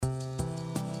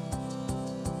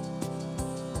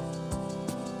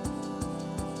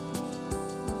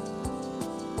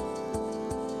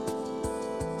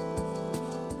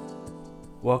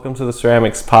Welcome to the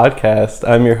Ceramics Podcast.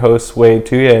 I'm your host, Wade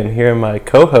Tullier, and here are my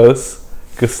co-hosts,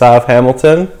 Gustav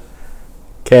Hamilton,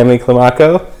 Cami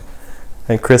Climaco,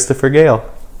 and Christopher Gale.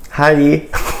 Hi.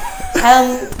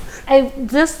 I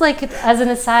just like, as an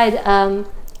aside,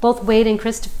 both Wade and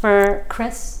Chris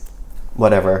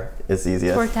Whatever is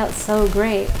easiest. worked out so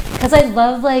great. Because I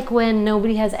love like when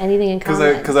nobody has anything in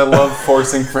common. Because I love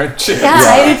forcing friendship. Yeah,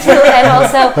 I do too. And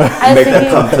also, I was Make thinking,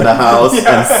 them come to the house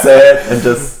and sit and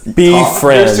just Be talk.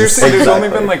 friends. Seriously, there's only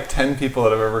Exactly. been like 10 people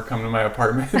that have ever come to my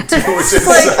apartment, too, which is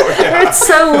it's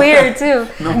so weird too.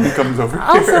 no one comes over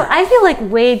Also, here. I feel like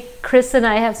Wade, Chris, and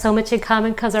I have so much in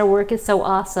common because our work is so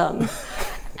awesome.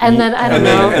 And then I don't And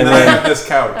know. then I have this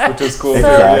couch, which is cool. So,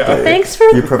 Exactly. Thanks for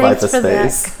You provide thanks the for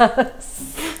space.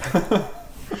 that.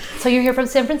 So you're here from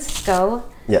San Francisco,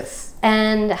 Yes.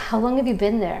 and how long have you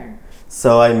been there?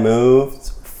 So I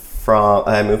moved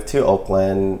to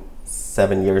Oakland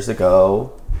 7 years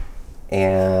ago,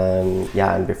 and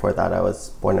before that I was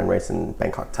born and raised in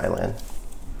Bangkok, Thailand.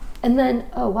 And then,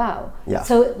 oh wow. Yeah.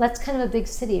 So that's kind of a big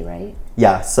city, right?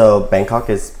 Yeah, so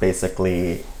Bangkok is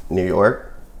basically New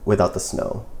York without the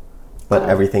snow, but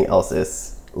everything else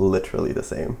is literally the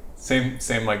same.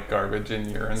 Same like garbage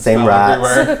and urine Same smell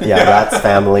rats. everywhere. Yeah, Rats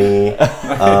Family,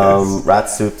 Rat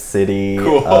Soup City.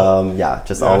 Cool. All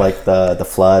like the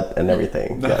flood and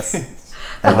everything. Nice. Yes.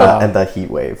 And the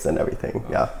heat waves and everything.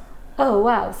 Yeah. Oh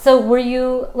wow. So were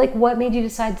you like, what made you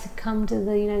decide to come to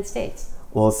the United States?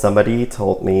 Well, somebody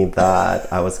told me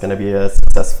that I was going to be a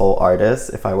successful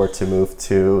artist if I were to move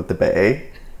to the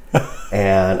Bay.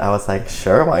 And I was like,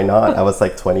 sure, why not? I was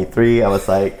like 23. I was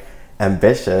like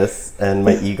ambitious, and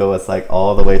my ego was like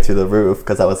all the way to the roof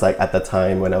because I was like, at the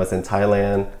time when I was in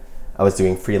Thailand, I was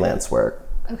doing freelance work.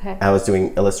 Okay. I was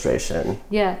doing illustration.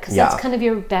 Yeah, because Yeah. that's kind of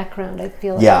your background, I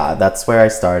feel like. Yeah, that's where I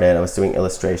started. I was doing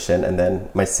illustration, and then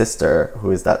my sister, who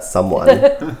is that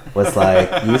someone, was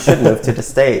like, you should move to the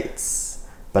States.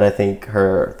 But I think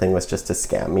her thing was just to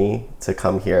scam me to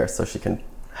come here so she can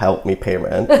help me pay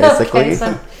rent, basically. Okay,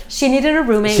 so she needed a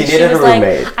roommate. She needed was a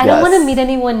roommate, Like, I don't want to yes. meet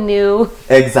anyone new.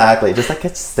 Exactly. Just like,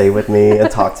 just stay with me and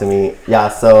talk to me. Yeah,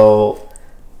 so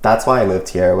that's why I moved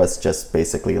here, was just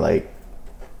basically like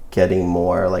getting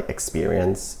more like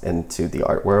experience into the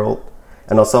art world.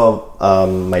 And also,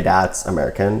 my dad's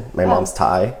American, my mom's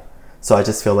Thai. So I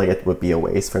just feel like it would be a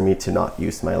waste for me to not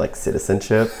use my like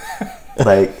citizenship.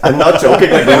 Like, I'm not joking.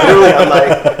 Like, literally, I'm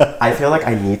like, I feel like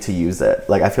I need to use it.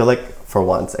 Like, I feel like for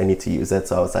once I need to use it.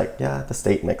 So I was like, yeah, the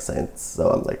state makes sense. So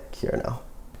I'm like here now.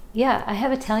 Yeah, I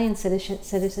have Italian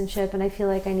citizenship, and I feel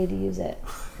like I need to use it.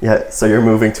 Yeah, so you're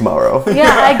moving tomorrow.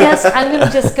 Yeah, I guess I'm going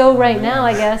to just go right now,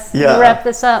 I guess, Yeah. to wrap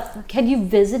this up. Had you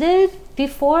visited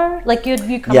before? Like, you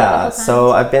come a Yeah, couple times?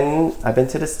 so I've been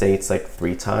to the States like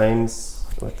 3 times.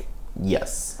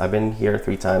 Yes, I've been here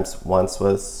 3 times. Once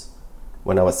was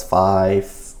when I was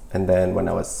 5, and then when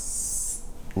I was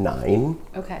 9,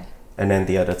 Okay. and then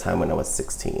the other time when I was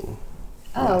 16.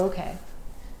 Oh, okay.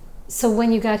 So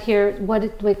when you got here,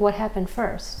 what happened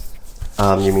first?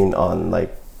 You mean on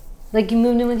like... Like, you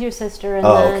moved in with your sister, and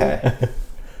Oh, then... okay.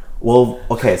 Well,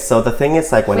 okay, so the thing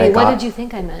is, like, when I Wait, got... what did you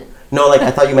think I meant? No, like,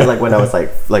 I thought you meant, like, when I was, like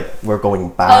we're going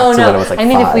back Oh, to no. when I was, like, I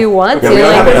mean, if 5. we want Yeah, to, we don't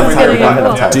like, have this enough is time. gonna We don't have get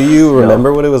enough cool. time. Do you No.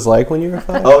 remember what it was like when you were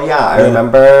 5? Oh, yeah, I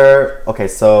remember... Okay,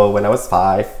 so when I was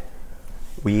 5,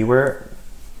 we were...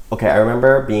 Okay, I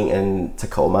remember being in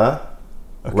Tacoma,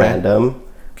 random.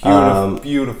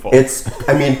 Beautiful. It's,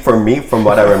 I mean, for me, from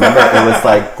what I remember, it was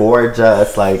like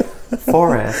gorgeous, like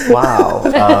forest. Wow.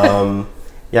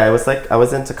 Yeah, it was like I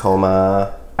was in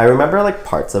Tacoma. I remember like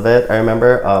parts of it. I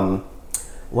remember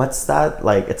what's that?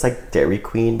 Like, it's like Dairy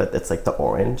Queen, but it's like the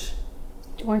orange.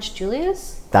 Orange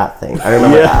Julius? That thing. I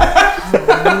remember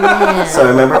that. So I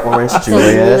remember Orange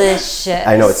Julius. Delicious.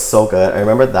 I know, it's so good. I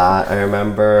remember that. I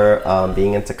remember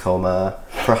being in Tacoma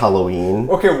for Halloween.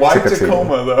 Okay, why trick-or-treating.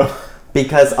 Tacoma though?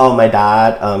 Because my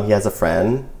dad, he has a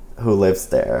friend who lives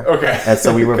there. Okay. And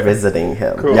so we were visiting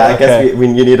him. Cool. Yeah, I guess Okay. you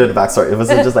needed a backstory. It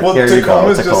wasn't just like, Well, here you go,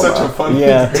 Tacoma's Tacoma. just such a fun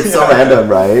Yeah. thing. It's so random,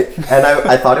 right? And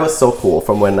I thought it was so cool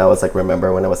from when I was like,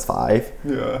 remember when I was 5.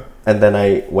 Yeah. And then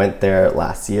I went there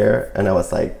last year and I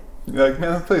was like, You're like,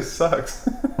 man, that place sucks.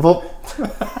 well,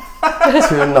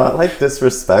 to not like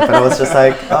disrespect, but I was just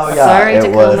like, oh yeah, Sorry,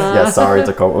 it was, Tacoma. yeah, sorry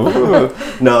Tacoma. Ooh.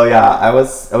 No, yeah, I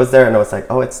was there and I was like,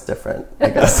 oh, it's different, I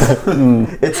guess.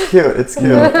 It's cute.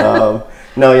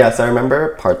 No, yeah, so I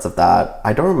remember parts of that.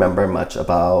 I don't remember much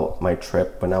about my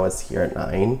trip when I was here at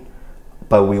 9,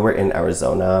 but we were in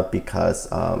Arizona because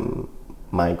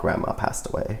my grandma passed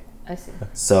away. I see.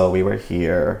 So we were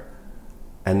here,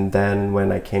 and then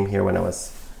when I came here when I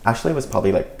was... Actually, it was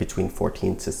probably like between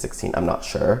 14 to 16. I'm not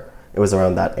sure. It was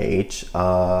around that age.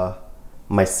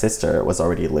 my sister was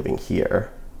already living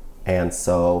here. And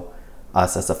so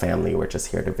us as a family were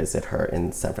just here to visit her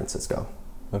in San Francisco.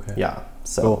 Okay. Yeah.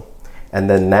 So, Cool. and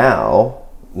then now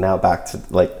back to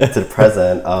like to the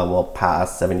present,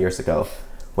 past 7 years ago,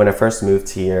 when I first moved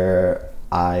here,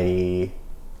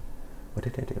 what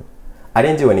did I do? I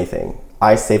didn't do anything.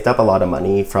 I saved up a lot of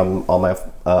money from all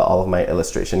of my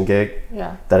illustration gig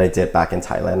that I did back in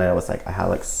Thailand. And I was like, I had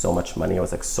like so much money. I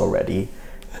was like so ready.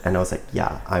 And I was like,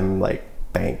 yeah, I'm like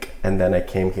bank. And then I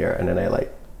came here and then I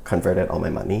like converted all my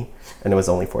money and it was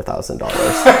only $4,000.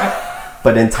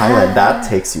 But in Thailand, that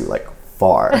takes you like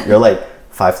far. You're like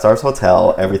 5 stars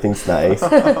hotel, everything's nice.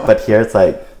 But here it's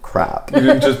like crap. You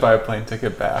didn't just buy a plane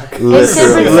ticket back.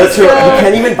 Literally, you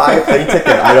can't even buy a plane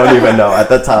ticket. I don't even know at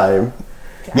the time.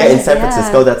 Yeah, in San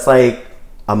Francisco, that's like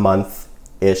a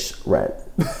month-ish rent.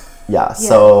 Yeah,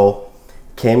 so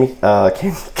came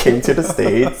to the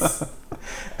States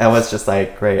and was just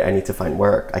like, great, I need to find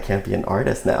work. I can't be an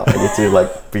artist now. I need to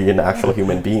like be an actual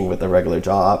human being with a regular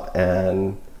job.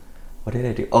 And what did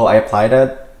I do? Oh, I applied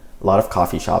at a lot of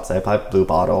coffee shops. I applied Blue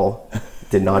Bottle.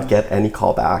 Did not get any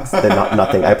callbacks.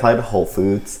 Nothing. I applied at Whole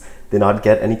Foods. Did not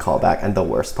get any callback. And the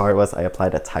worst part was I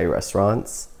applied at Thai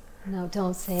restaurants. No,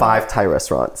 don't say 5 Thai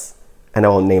restaurants. And I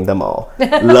will name them all.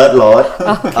 Lot.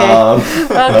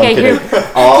 Okay.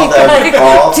 All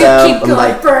them. I'm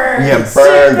like, burn. Yeah,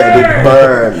 burn, baby,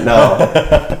 burn. No.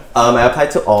 I applied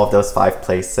to all of those 5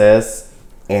 places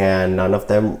and none of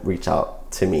them reached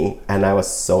out to me. And I was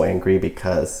so angry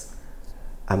because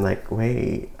I'm like,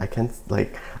 wait, I can't,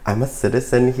 like, I'm a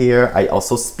citizen here. I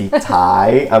also speak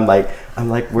Thai. I'm like,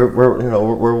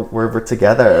 we're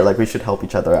together. Like, we should help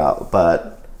each other out.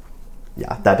 But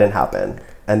yeah, that didn't happen.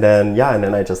 And then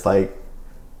I just like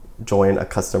joined a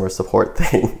customer support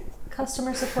thing.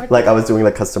 Customer support? Like I was doing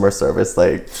like customer service,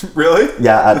 like really?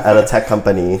 Yeah, at a tech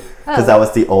company because that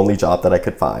was the only job that I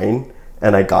could find,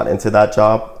 and I got into that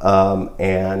job.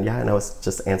 And I was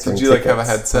just answering. Did you tickets. like have a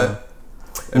headset?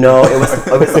 No, it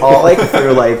was all like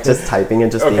through like just typing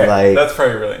and just being like, that's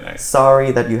probably really nice.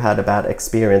 Sorry that you had a bad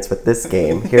experience with this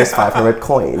game. Here's 500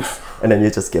 coins, and then you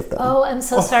just give them. Oh, I'm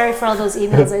so sorry for all those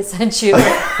emails I sent you. It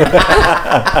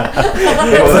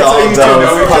was all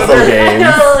those puzzle games.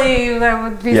 Totally, that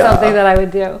would be something that I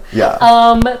would do. Yeah.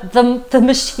 The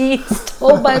machine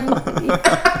stole my money.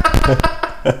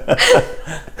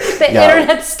 The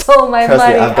internet stole my Trust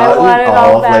money. me, I've gotten I want it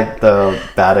all of back. like the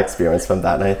bad experience from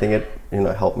that, and I think it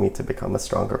helped me to become a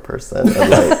stronger person and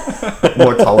like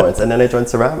more tolerance. And then I joined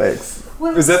ceramics.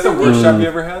 Well, is that the worst job you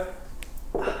ever had?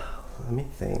 Let me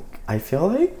think. I feel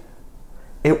like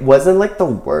it wasn't like the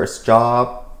worst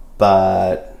job,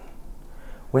 but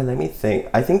wait, let me think.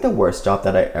 I think the worst job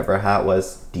that I ever had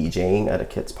was DJing at a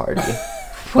kid's party.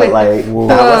 But like that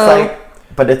was like,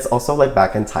 but it's also like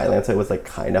back in Thailand, so it was like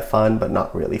kind of fun, but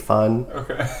not really fun.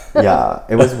 Okay. Yeah,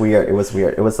 it was weird. It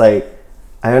was like,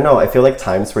 I don't know. I feel like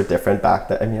times were different back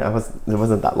then. I mean, it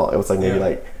wasn't that long. It was like maybe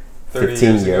like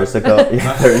 15 years ago.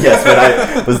 Yes, but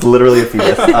I was literally a few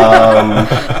years.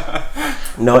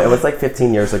 No, it was like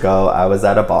 15 years ago. I was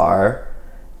at a bar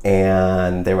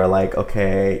and they were like,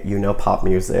 okay, pop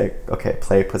music. Okay,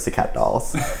 play Pussycat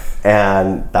Dolls.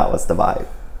 And that was the vibe.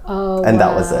 Oh, and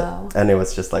that was it. And it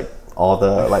was just like all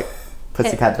the like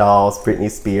Pussycat Dolls, Britney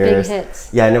Spears. Big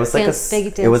hits. Yeah, and it was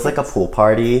like a pool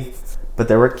party, but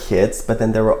there were kids, but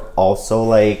then there were also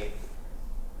like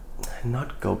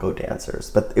not go-go dancers,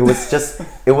 but it was just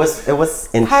it was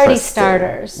interesting. Party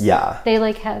starters. Yeah. They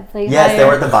like have Yes, they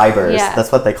were the vibers. Yeah.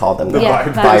 That's what they called them.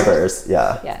 Vibers.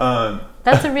 Yeah.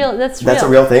 That's a real That's a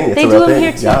real thing. It's they a real do them thing.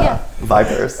 here too. Yeah.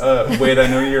 Vibers. Wade, I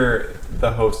know you're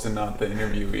the host and not the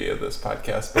interviewee of this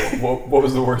podcast, but what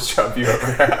was the worst job you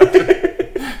ever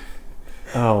had?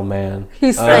 Oh man.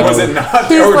 He's was it not?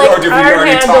 He's or like did we our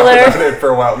already handler. talk about it for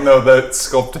a while? No, the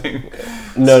sculpting.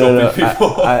 No.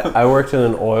 People. I worked in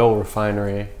an oil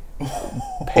refinery,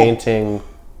 painting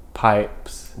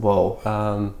pipes.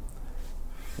 Whoa.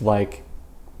 Like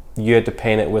you had to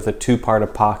paint it with a 2-part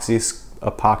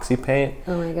epoxy paint.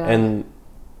 Oh my god. And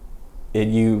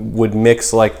you would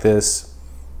mix like this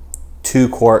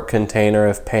 2-quart container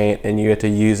of paint, and you had to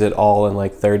use it all in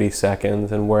like 30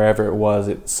 seconds, and wherever it was,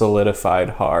 it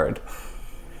solidified hard.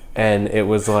 And it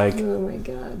was like, oh my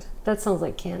god, that sounds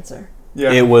like cancer.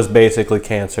 Yeah. It was basically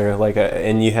cancer. Like,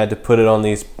 and you had to put it on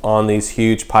these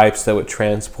huge pipes that would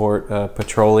transport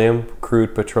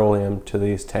crude petroleum to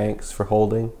these tanks for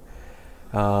holding.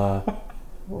 Wow.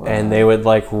 And they would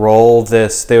like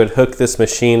they would hook this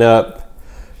machine up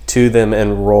to them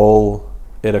and roll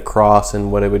it across,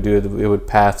 and what it would do, it would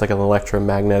pass like an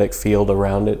electromagnetic field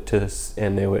around it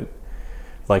and they would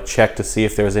like check to see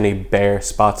if there was any bare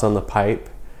spots on the pipe,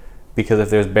 because if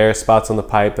there's bare spots on the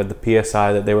pipe at the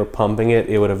PSI that they were pumping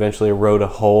it would eventually erode a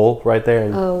hole right there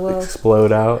and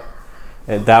explode out.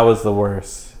 And that was the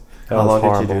worst. How long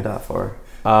did you do that for?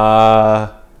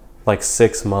 Like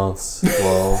 6 months.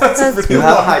 Well, That's a pretty you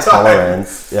have long high time.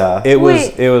 tolerance. Yeah. It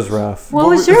was rough. What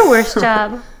was your worst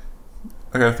job?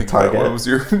 I gotta think Target. about what was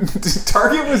your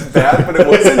Target was bad, but it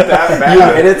wasn't that bad.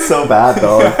 You made it so bad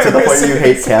though, to the point you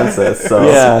hate Kansas. So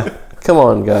Yeah. Come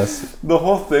on, Gus. The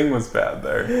whole thing was bad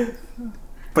there.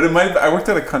 But it might. I worked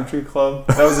at a country club.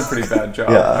 That was a pretty bad job.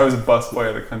 Yeah. I was a busboy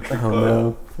at a country club.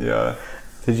 No. Yeah.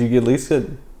 Did you at least get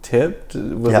tipped?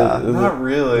 Was Yeah. Not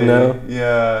really. No?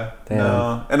 Yeah. Damn.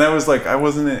 No. And I was like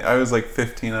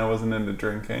 15. I wasn't into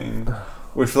drinking,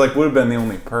 which like would have been the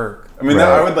only perk. I mean, Right.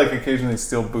 I would like occasionally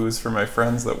steal booze from my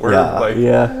friends that were like.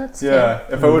 Yeah. That's Yeah.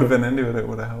 fair. If I would have been into it, it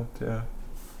would have helped. Yeah.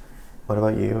 What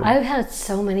about you? I've had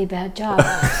so many bad jobs.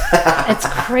 It's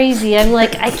crazy. I'm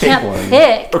like, I Pick can't one.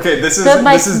 pick. Okay, this is But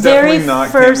my definitely very not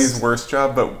first- Cammy's worst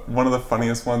job, but one of the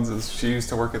funniest ones is she used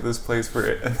to work at this place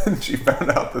where, and then she found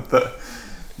out that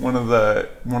one of the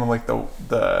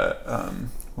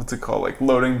what's it called, like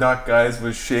loading dock guys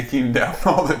was shaking down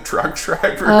all the truck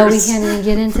drivers. Oh, we can't even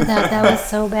get into that. That was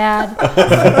so bad.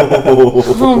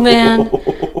 Oh man,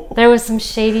 there was some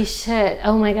shady shit.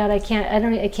 Oh my god, I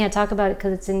can't talk about it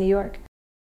because it's in New York.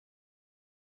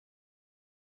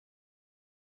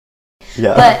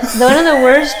 Yeah. But one of the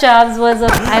worst jobs was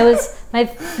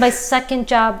my second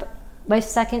job. My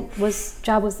second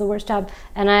job was the worst job,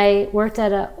 and I worked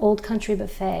at an old country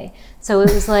buffet. So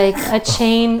it was like a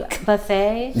chain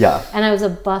buffet. Yeah. And I was a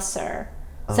busser.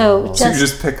 Oh. So you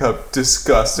just pick up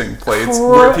disgusting plates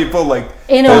where people like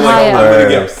in they're like, Ohio. I'm gonna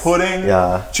get pudding,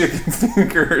 Yeah. chicken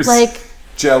fingers, Like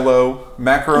Jello,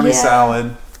 macaroni Yeah.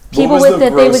 salad. people What was with the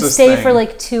that they would grossest stay thing? for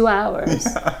like 2 hours.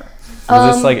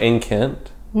 Was this like in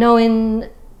Kent? No, in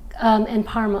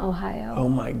Parma, Ohio. Oh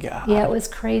my god. Yeah, it was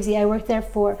crazy. I worked there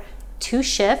for 2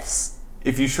 shifts.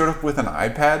 If you showed up with an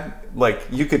iPad, like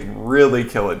you could really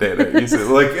kill a day that easily.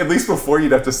 Like at least before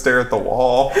you'd have to stare at the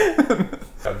wall.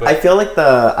 I feel like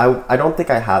I don't think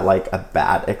I had like a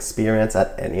bad experience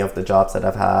at any of the jobs that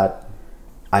I've had.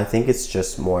 I think it's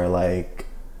just more like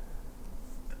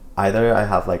either I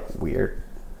have like weird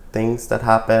things that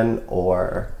happen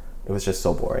or it was just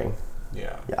so boring.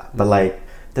 Yeah. Yeah. But like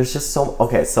there's just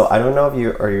okay, so I don't know if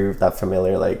you that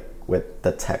familiar like with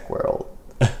the tech world.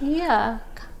 Yeah.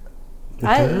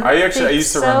 I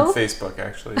used to so. run Facebook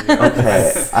actually. Yeah.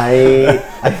 Okay.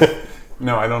 I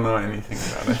No, I don't know anything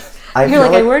about it. I You're feel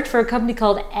like, I worked for a company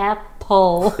called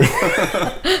Apple.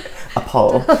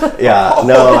 Apollo. Yeah. I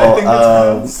No. think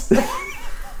that's pronounced.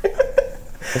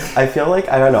 I feel like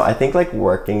I don't know. I think like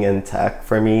working in tech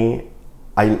for me,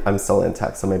 I'm still in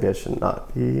tech, so maybe I should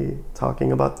not be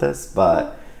talking about this.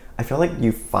 But I feel like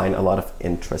you find a lot of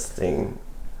interesting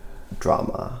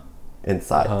drama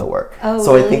inside the work. Oh,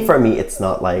 so I really? think for me, it's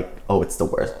not like it's the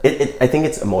worst. I think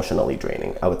it's emotionally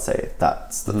draining. I would say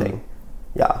that's the thing.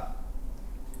 Yeah.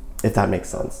 If that makes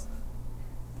sense.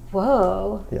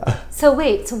 Whoa. Yeah. So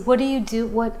wait, so what do you do?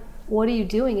 What are you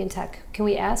doing in tech? Can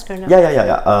we ask or no?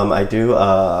 Yeah. I do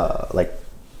like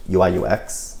UI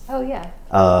UX. Oh yeah.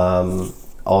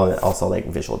 Also like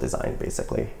visual design,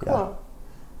 basically. Cool.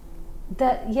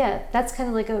 That's kind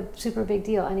of like a super big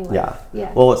deal anyway. Yeah.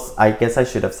 Yeah. Well, I guess I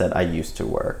should have said I used to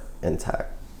work in tech.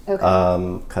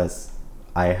 Okay. Because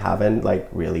I haven't like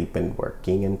really been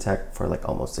working in tech for like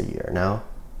almost a year now.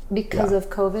 Because yeah. of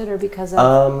COVID or because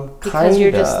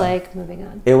you're just kinda. like moving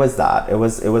on? It was that. It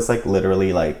was like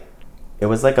literally like it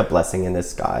was like a blessing in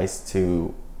disguise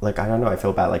to like I don't know, I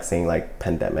feel bad like saying like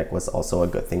pandemic was also a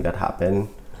good thing that happened.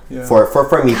 Yeah. For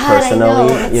me God, personally, I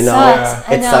know. you It know, sucks.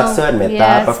 I it sucks to know. admit Yeah,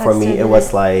 that, it but for sucks to me it admit was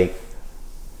it. like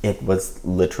it was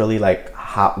literally like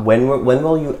when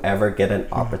will you ever get an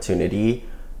opportunity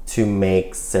to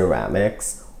make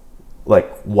ceramics like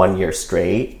 1 year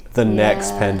straight? The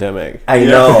next Yeah. pandemic. I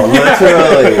know,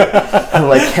 literally. I'm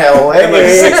like, can't wait. In like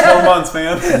 6 more months,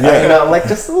 man. I know, like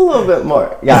just a little bit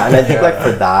more. Yeah, and I think like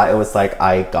for that, it was like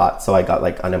I got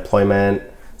like unemployment.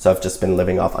 So I've just been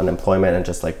living off unemployment and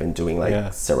just like been doing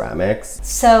like ceramics.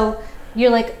 So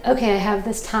you're like, okay, I have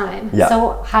this time. Yeah.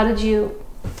 So how did you?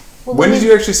 Well, When did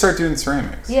you actually start doing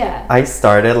ceramics? Yeah. I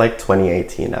started like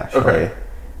 2018 actually. Okay.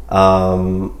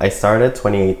 I started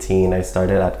 2018. I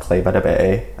started at Clay by the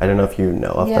Bay. I don't know if you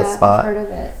know of Yeah, the spot. I've heard of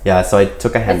it. Yeah, so I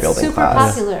took a hand It's building super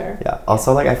class. popular. Yeah.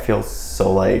 Also, like I feel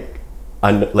so like,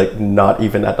 like not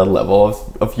even at the level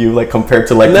of you, like compared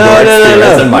to like your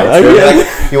experience and my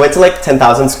experience. Like, you went to like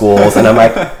 10,000 schools, and I'm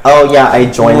like, oh yeah, I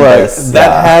joined this.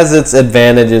 That has its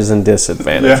advantages and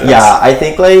disadvantages. Yeah, I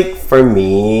think like for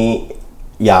me,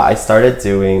 yeah, I started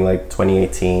doing like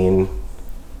 2018,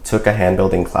 took a hand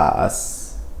building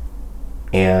class,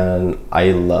 and I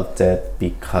loved it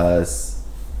because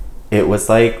it was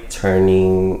like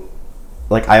turning,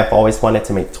 like I've always wanted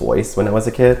to make toys when I was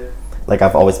a kid. Like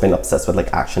I've always been obsessed with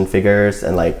like action figures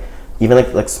and like even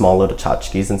like small little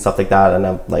tchotchkes and stuff like that. And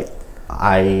I'm like,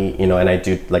 and I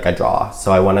do like I draw,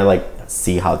 so I want to like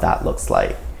see how that looks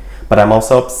like. But I'm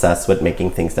also obsessed with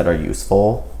making things that are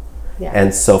useful. Yeah.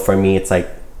 And so for me, it's like,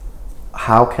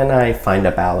 how can I find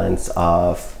a balance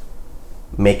of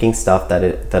making stuff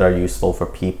that are useful for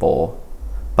people,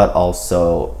 but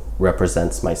also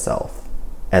represents myself?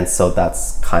 And so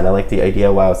that's kind of like the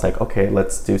idea why I was like, okay,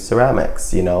 let's do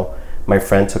ceramics. You know, my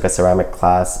friend took a ceramic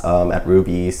class at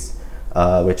Ruby's,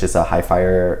 which is a high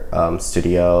fire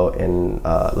studio in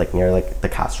like near like the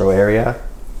Castro area.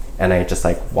 And I just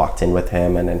like walked in with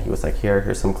him, and then he was like,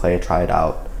 here's some clay, try it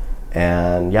out.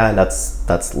 And yeah,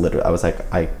 that's literally, I was like,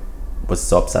 I was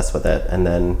so obsessed with it. And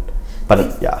then,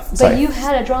 but you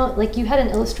had a draw, like you had an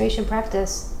illustration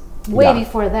practice way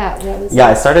before that. Where it was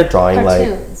I started drawing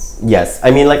cartoons. like, yes,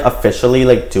 I mean like officially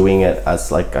like doing it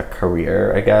as like a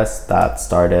career, I guess, that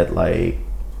started like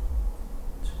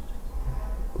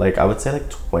I would say like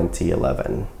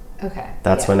 2011. Okay.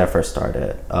 That's when I first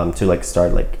started to like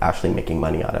start like actually making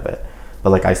money out of it. But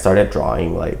like I started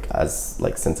drawing like as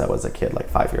like since I was a kid, like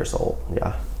 5 years old.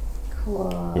 Yeah.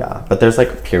 Cool. Yeah, but there's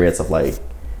like periods of like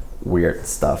weird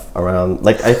stuff around.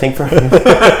 Like I think for I don't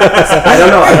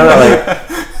know. Like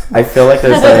I feel like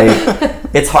there's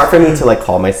like it's hard for me to like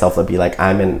call myself to be like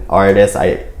I'm an artist.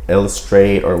 I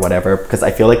illustrate or whatever, because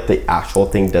I feel like the actual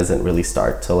thing doesn't really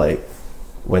start till like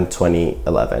when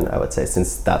 2011, I would say,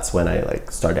 since that's when I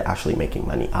like started actually making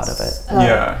money out of it.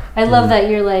 I love that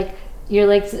you're like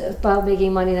about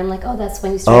making money, and I'm like, oh, that's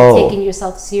when you started taking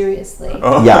yourself seriously.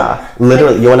 Yeah,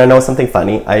 literally. You want to know something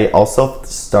funny? I also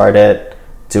started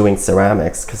doing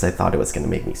ceramics because I thought it was going to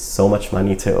make me so much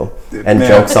money too. And man,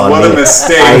 joke's on me. What a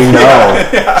mistake. I know.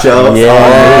 Jokes on me.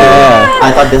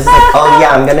 I thought this is like, oh yeah,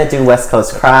 I'm going to do West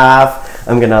Coast Craft.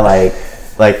 I'm going to like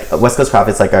West Coast Craft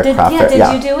is like a craft fair.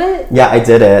 Did you do it? Yeah, I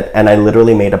did it, and I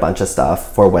literally made a bunch of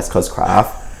stuff for West Coast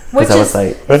Craft. Which I was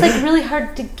like, it's like really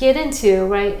hard to get into,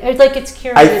 right? Or like it's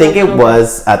curated. I think it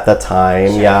was at the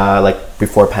time, yeah, like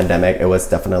before pandemic, it was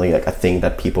definitely like a thing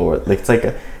that people were like.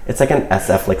 It's like an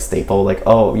SF like staple, like,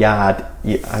 oh yeah,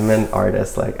 I'm an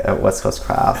artist like at West Coast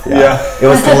Craft. Yeah. It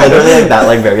was literally like that,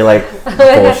 like very like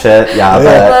bullshit. Yeah, but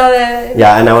I love it.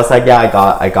 Yeah, and I was like, yeah,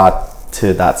 I got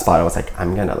to that spot. I was like,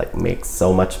 I'm gonna like make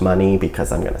so much money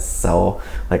because I'm gonna sell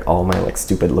like all my like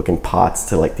stupid looking pots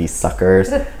to like these suckers.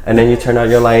 And then you turn out,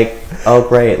 you're like, oh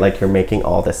great, like you're making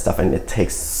all this stuff and it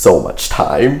takes so much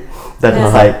time that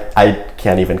it's like I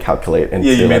can't even calculate. And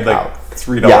you made like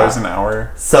 $3 an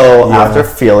hour. So after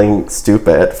feeling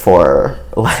stupid for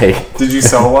like, did you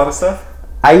sell a lot of stuff?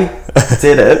 I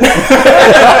didn't.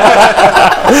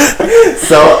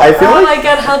 So I feel oh my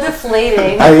god, how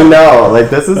deflating. I know, like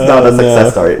this is not a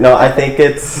success story. No, I think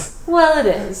it's, well,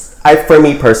 it is. For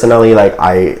me personally, like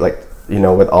I like, you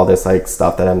know, with all this like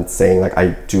stuff that I'm saying, like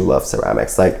I do love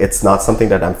ceramics. Like it's not something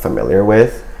that I'm familiar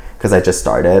with because I just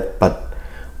started, but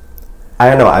I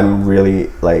don't know, I'm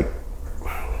really like,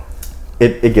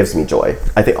 it gives me joy.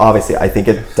 I think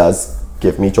it does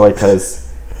give me joy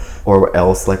because, or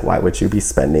else like why would you be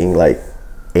spending like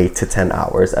 8 to 10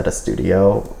 hours at a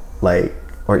studio, like,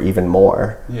 or even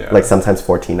more, like sometimes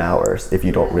 14 hours if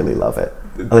you don't really love it,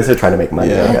 unless you're trying to make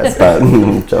money, I guess. But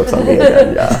jokes on me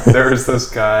again. There was this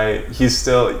guy, he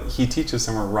teaches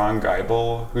somewhere, Ron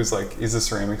Geibel, who's like, he's a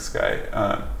ceramics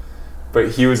guy, but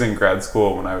he was in grad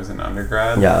school when I was in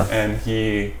undergrad, and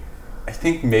I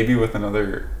think maybe with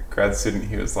another grad student,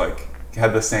 he was like,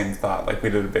 had the same thought, like we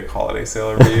did a big holiday sale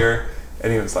every year.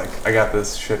 And he was like, I got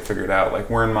this shit figured out. Like,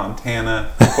 we're in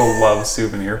Montana. People love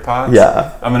souvenir pots.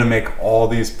 Yeah. I'm going to make all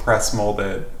these press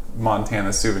molded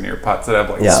Montana souvenir pots that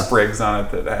have, like, sprigs on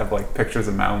it that have, like, pictures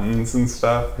of mountains and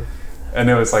stuff. And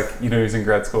it was like, you know, he was in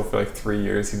grad school for, like, 3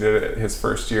 years. He did it his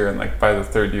first year. And, like, by the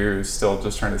third year, he was still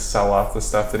just trying to sell off the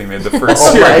stuff that he made the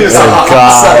first year. He was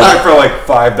selling it for, like,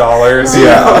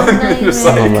 $5. Just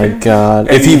like, oh, my God.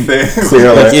 Anything.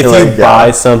 If you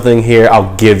buy something here,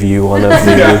 I'll give you one of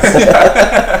these.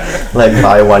 Like,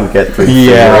 buy one, get 3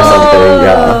 free or something.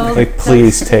 Yeah. Like,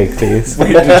 please take these.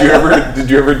 Wait, did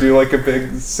you ever do, like, a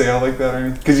big sale like that or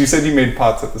anything? Because you said you made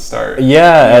pots at the start.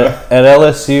 Yeah, at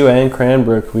LSU and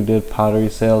Cranbrook, we did pottery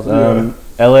sales.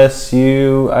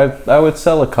 LSU, I would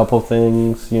sell a couple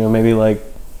things, you know,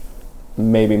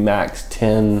 maybe max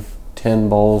 10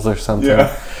 bowls or something,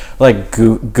 like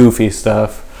goofy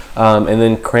stuff. And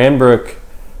then Cranbrook,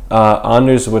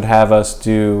 Anders would have us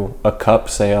do a cup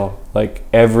sale. Like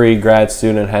every grad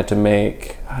student had to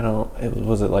make,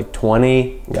 was it like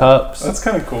 20 cups? That's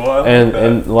kind of cool. I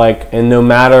like and no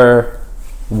matter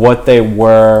what they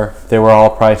were all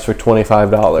priced for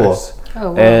 $25. Cool.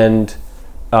 Oh,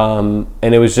 wow.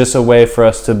 And it was just a way for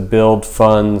us to build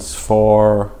funds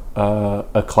for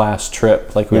a class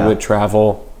trip. Like we would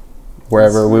travel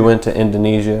wherever. We went to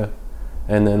Indonesia,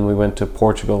 and then we went to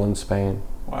Portugal and Spain.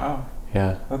 Wow.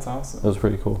 Yeah. That's awesome. It was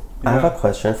pretty cool. I have a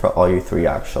question for all you three,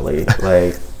 actually.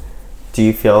 Like, do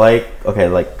you feel like, okay,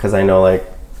 like, because I know, like,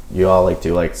 you all, like,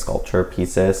 do, like, sculpture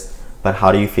pieces, but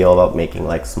how do you feel about making,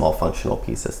 like, small functional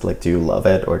pieces? Like, do you love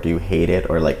it, or do you hate it,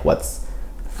 or, like, what's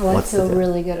I feel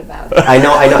really good about it. I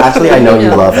know, actually, I know you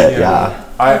love it, yeah.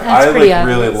 I like,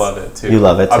 really love it, too. You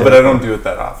love it, too? But I don't do it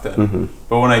that often. Mm-hmm.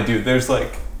 But when I do, there's,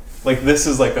 like, this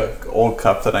is, like, a old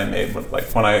cup that I made,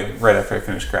 right after I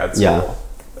finished grad school. Yeah.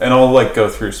 And I'll like go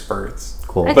through spurts.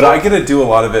 Cool. But I get to do a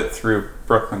lot of it through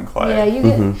Brooklyn Clay. Yeah, you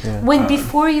get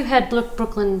before you had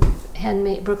Brooklyn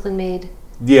made.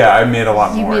 Yeah, I made a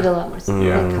lot more. You made a lot more stuff,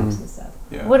 like cups and stuff.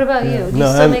 Yeah. What about you? Do you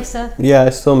still make stuff? Yeah, I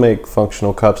still make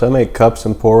functional cups. I make cups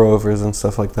and pour overs and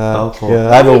stuff like that. Oh, cool. Yeah,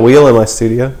 I have a wheel in my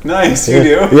studio. Nice, you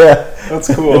do? Yeah.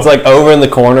 That's cool. It's like over in the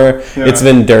corner. Yeah. It's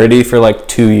been dirty for like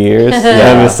 2 years. And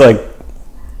I'm just like,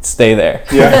 stay there.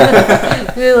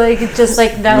 Yeah. Like just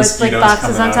like that was like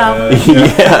boxes on top.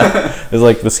 Yeah. There's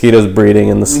like mosquitoes breeding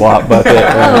in the slop bucket.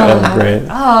 Great.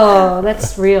 Oh,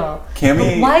 that's real.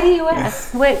 Cammy, why do you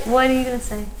ask? Wait, what are you gonna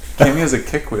say? Cammy has a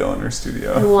kick wheel in her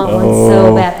studio. I want one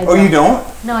so bad. You don't?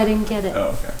 No, I didn't get it.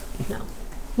 Oh, okay.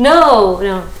 No.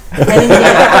 I didn't get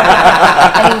it.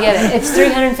 I didn't get it. It's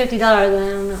 $350. I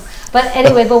don't know. But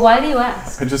anyway, why do you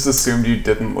ask? I just assumed you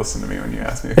didn't listen to me when you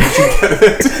asked me if you could get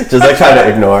it. Just like trying to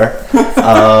ignore.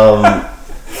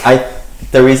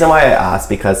 The reason why I asked,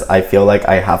 because I feel like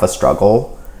I have a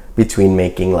struggle between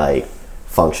making like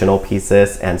functional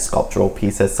pieces and sculptural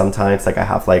pieces sometimes. Like I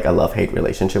have like a love-hate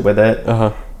relationship with it.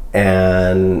 Uh-huh.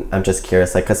 And I'm just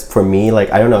curious, like, because for me, like,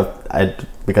 I don't know,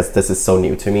 because this is so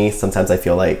new to me, sometimes I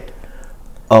feel like,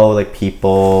 like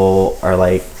people are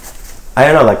like, I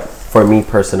don't know, like, for me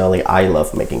personally, I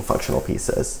love making functional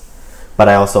pieces. But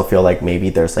I also feel like maybe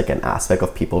there's like an aspect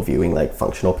of people viewing like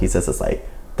functional pieces as like,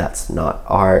 that's not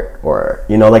art, or,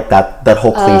 you know, like that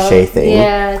whole cliche thing.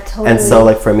 Yeah, totally. And so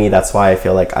like for me, that's why I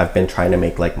feel like I've been trying to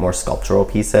make like more sculptural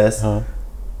pieces.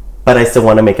 But I still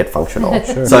want to make it functional.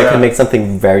 Sure. So I can make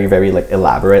something very, very like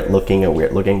elaborate looking and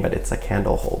weird looking, but it's a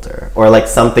candle holder or like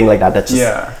something like that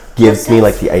just gives me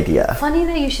like the idea. Funny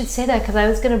that you should say that, because I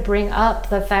was going to bring up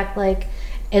the fact like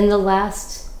in the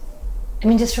last, I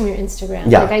mean, just from your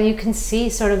Instagram, like you can see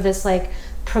sort of this like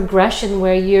progression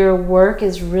where your work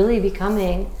is really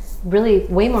becoming really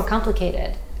way more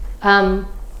complicated.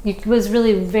 It was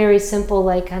really very simple,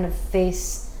 like kind of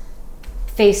face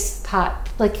pot,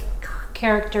 like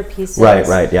character pieces,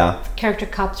 right, yeah, character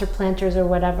cups or planters or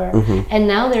whatever, and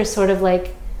now they're sort of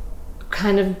like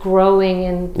kind of growing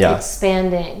and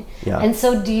expanding. And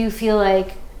so do you feel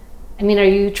like, I mean, are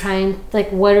you trying, like,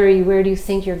 where do you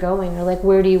think you're going, or like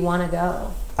where do you want to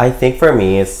go? I think for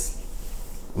me it's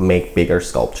make bigger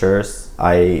sculptures.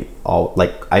 I've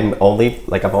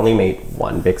only made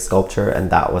one big sculpture,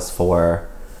 and that was for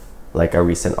like a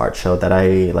recent art show that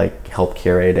I like helped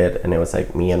curate it, and it was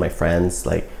like me and my friends,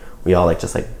 like we all like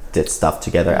just like did stuff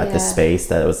together at this space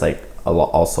that it was like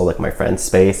also like my friend's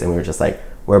space, and we were just like,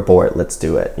 we're bored, let's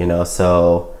do it, you know.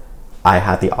 So I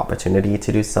had the opportunity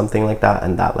to do something like that,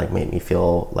 and that like made me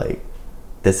feel like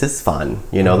this is fun,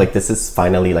 you know, like this is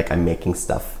finally like I'm making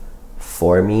stuff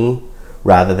for me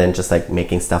rather than just like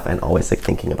making stuff and always like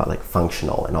thinking about like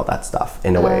functional and all that stuff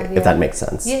in a way, if that makes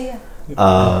sense.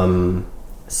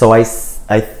 So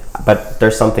but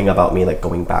there's something about me like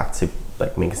going back to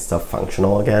like making stuff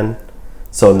functional again.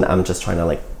 So I'm just trying to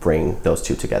like bring those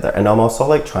two together, and I'm also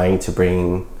like trying to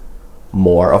bring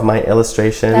more of my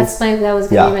illustrations. That was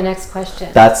gonna be my next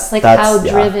question. That's how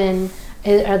driven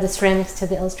are the ceramics to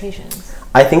the illustrations?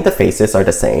 I think the faces are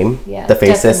the same. Yeah, the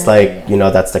faces you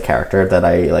know, that's the character that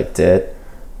I like did,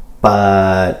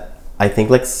 but I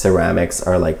think like ceramics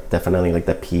are like definitely like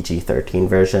the PG-13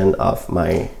 version of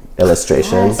my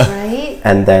illustrations. That's right.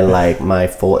 And then like my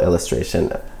full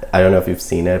illustration, I don't know if you've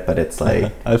seen it, but it's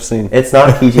like I've seen. It's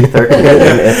not PG-13,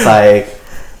 and it's like,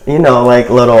 you know, like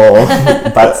little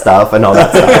butt stuff and all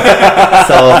that stuff.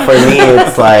 So for me,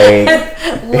 it's like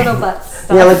little butt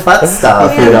stuff. Yeah, like butt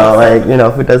stuff, you know, like, you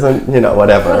know, who doesn't, you know,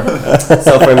 whatever.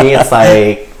 So for me, it's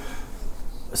like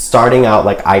starting out,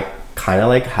 like I kind of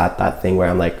like had that thing where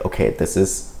I'm like, okay, this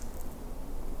is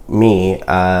me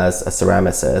as a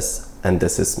ceramicist, and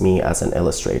this is me as an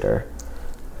illustrator.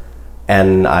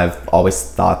 And I've always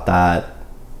thought that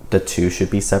the two should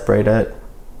be separated,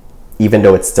 even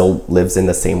though it still lives in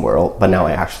the same world. But now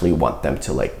I actually want them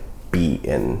to like be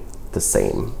in the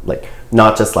same, like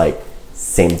not just like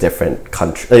same different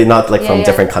country, not like from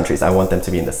different countries. I want them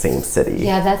to be in the same city.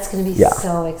 Yeah, that's gonna be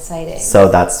so exciting. So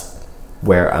that's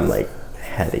where I'm like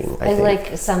heading. I think.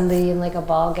 Like somebody in like a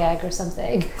ball gag or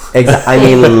something. Exactly. I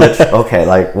mean, okay,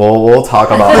 like we'll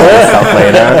talk about this stuff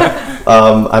later.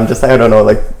 I'm just, I don't know,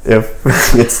 like if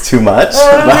it's too much.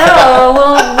 No,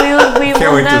 we can't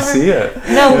will wait never, to see it.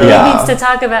 No, he needs to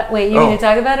talk about. Wait, you need to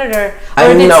talk about it, or I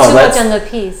if it's know, too much on the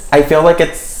piece. I feel like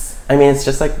it's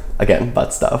just like, again,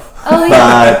 butt stuff. Oh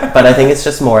yeah. But I think it's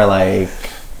just more like,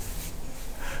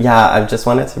 I just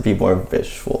want it to be more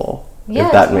visual. Yeah,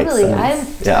 if that totally. makes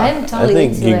sense. I'm totally I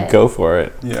think you go for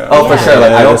it. Yeah. Oh, for sure.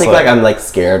 Like, I don't think like I'm like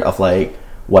scared of like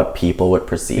what people would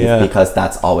perceive because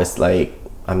that's always like,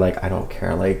 I'm like, I don't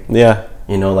care. Like,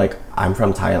 you know, like I'm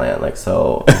from Thailand. Like,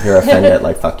 so if you're offended,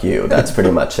 like, fuck you. That's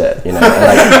pretty much it. You know, and,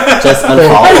 like just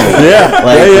unfollow me.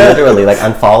 Literally, like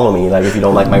unfollow me. Like if you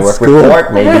don't like my work,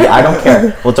 report maybe. I don't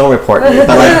care. Well, don't report me, but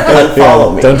like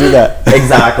unfollow me. Don't do that.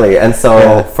 Exactly. And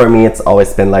so for me, it's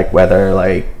always been like whether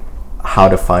like how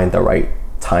to find the right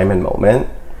time and moment.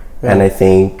 And I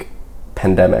think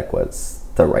pandemic was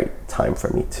the right time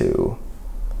for me to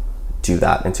do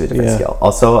that into a different scale.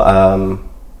 Also,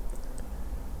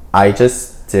 I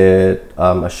just did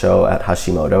a show at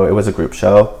Hashimoto. It was a group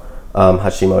show,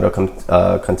 Hashimoto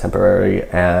Contemporary,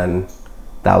 and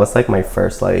that was like my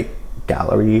first like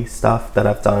gallery stuff that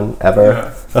I've done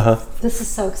ever. This is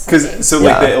so exciting. Because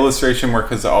the illustration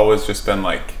work has always just been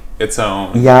like its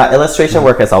own. Yeah, illustration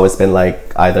work has always been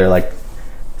like either like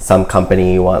some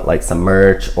company want like some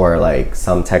merch or like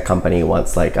some tech company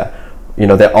wants like a, you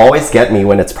know, they always get me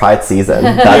when it's Pride season.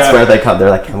 That's where they come.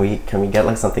 They're like, can we get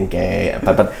like something gay,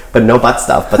 but no butt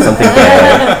stuff, but something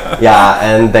gay.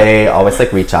 And they always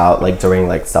like reach out like during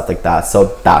like stuff like that.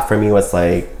 So that for me was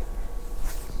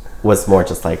more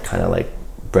just like kind of like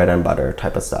bread and butter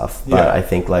type of stuff. But I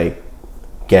think like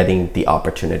getting the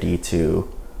opportunity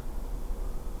to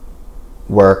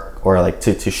work or like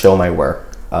to show my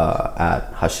work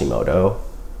at Hashimoto,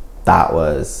 that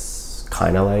was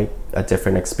kind of like a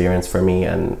different experience for me.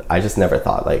 And I just never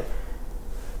thought like,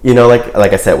 you know, like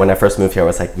I said, when I first moved here, I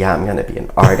was like, I'm gonna be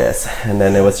an artist. And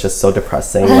then it was just so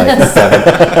depressing. Like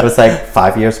it was like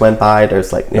 5 years went by,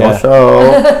 there's like no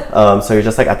show. So you're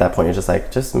just like, at that point, you're just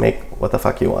like, just make what the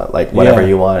fuck you want, like whatever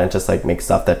you want, and just like make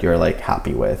stuff that you're like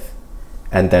happy with.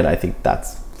 And then I think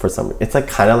that's it's like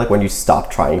kind of like when you stop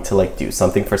trying to like do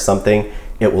something for something,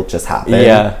 it will just happen.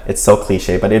 It's so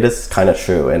cliche, but it is kind of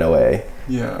true in a way.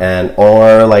 And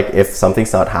or like if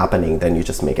something's not happening, then you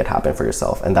just make it happen for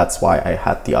yourself. And that's why I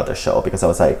had the other show, because I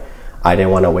was like, I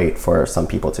didn't want to wait for some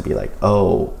people to be like,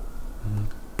 oh,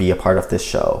 be a part of this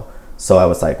show. So I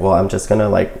was like, well, I'm just gonna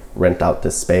like rent out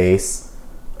this space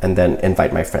and then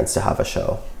invite my friends to have a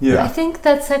show. I think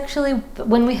that's actually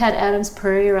when we had Adams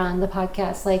Purrier on the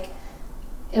podcast, like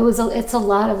it's a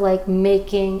lot of like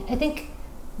making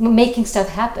stuff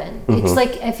happen. It's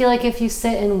like, I feel like if you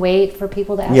sit and wait for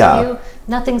people to ask you,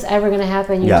 nothing's ever going to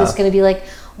happen. You're just going to be like,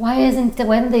 why didn't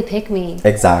they pick me?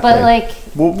 Exactly. But like,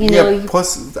 you know,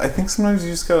 plus I think sometimes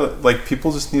you just gotta, like,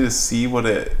 people just need to see what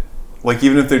it, like,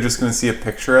 even if they're just going to see a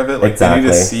picture of it, like they need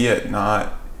to see it,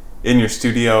 not in your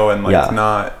studio, and like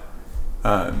not,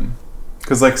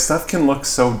 because like stuff can look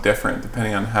so different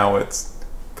depending on how it's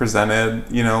presented,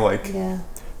 you know, like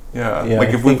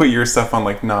like if we put your stuff on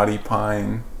like Naughty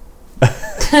Pine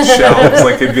shelves,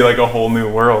 like it'd be like a whole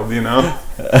new world, you know.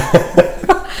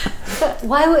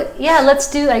 Why would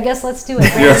let's do it. Let's go for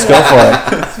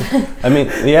it. I mean,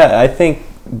 I think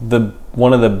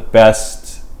one of the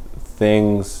best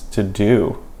things to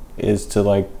do is to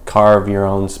like carve your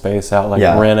own space out, like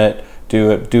rent it,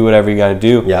 do whatever you got to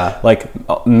do. Like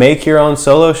make your own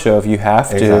solo show if you have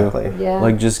to.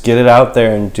 Like just get it out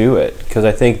there and do it, because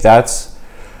I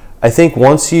think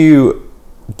once you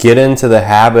get into the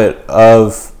habit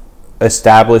of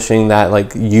establishing that,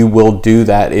 like, you will do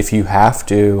that if you have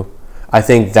to, I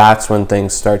think that's when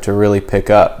things start to really pick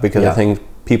up, because I think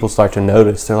people start to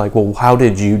notice. They're like, well, how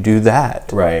did you do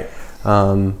that? Right.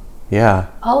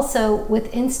 Also,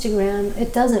 with Instagram,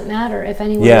 it doesn't matter if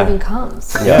anyone even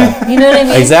comes. You know what I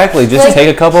mean? Exactly. Just like,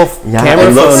 take a couple camera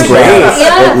it looks photos. Great.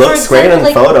 It looks great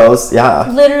in photos.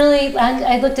 Literally,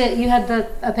 I looked at, you had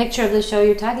a picture of the show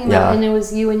you're talking about, and it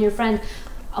was you and your friend.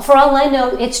 For all I know,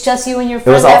 it's just you and your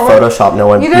friend. It was all Photoshop.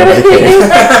 Nobody came.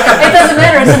 It doesn't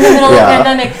matter. It's in the middle of the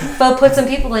pandemic, but put some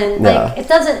people in. Like, it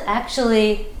doesn't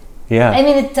actually Yeah. I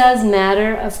mean, it does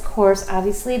matter, of course,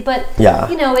 obviously, but Yeah.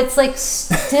 you know, it's like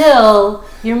still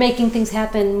you're making things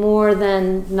happen more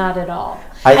than not at all.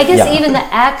 I guess even the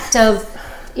act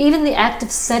of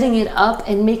setting it up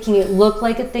and making it look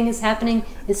like a thing is happening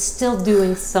is still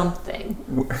doing something.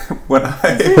 When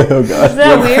Oh God. Is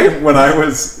that weird? when I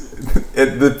was,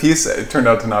 the piece turned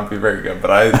out to not be very good,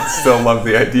 but I still love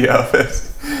the idea of it.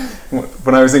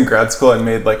 When I was in grad school, I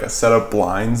made like a set of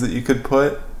blinds that you could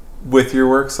put with your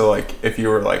work. So like if you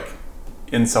were like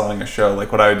installing a show,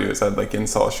 like what I would do is I'd like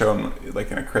install a show in,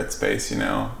 like in a crit space, you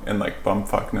know, in like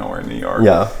bumfuck nowhere, New York.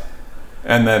 Yeah.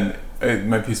 And then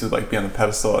my piece would like be on the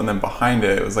pedestal, and then behind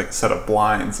it was like a set of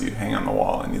blinds that you'd hang on the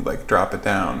wall, and you'd like drop it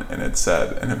down, and it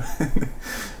said, and it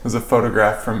was a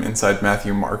photograph from inside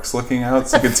Matthew Marks looking out,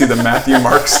 so you could see the Matthew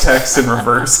Marks text in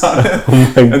reverse on it.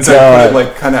 Oh my and so I put it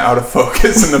like kind of out of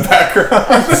focus in the background.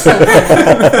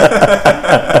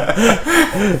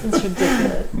 It's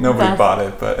ridiculous. Nobody bought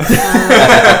it, but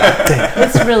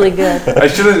it's really good. I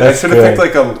should have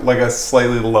picked like a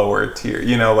slightly lower tier,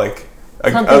 you know, like a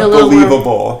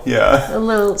believable, a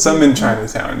little some in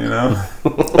Chinatown, you know.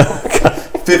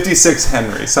 56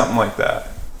 Henry, something like that.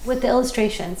 With the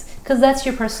illustrations, because that's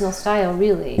your personal style,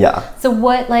 really. Yeah. So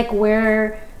what, like,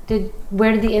 where did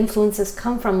the influences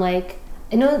come from? Like,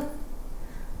 I know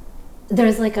that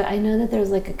there's like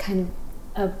a kind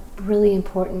of a really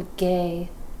important gay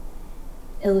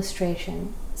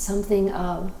illustration, something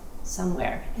of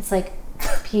somewhere. It's like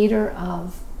Peter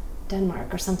of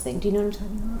Denmark or something. Do you know what I'm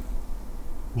talking about?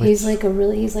 He's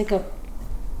like a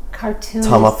cartoon.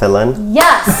 Thomas Finland.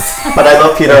 Yes. But I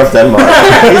love Peter of Denmark.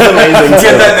 He's amazing too.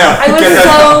 Get that now. I was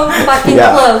so fucking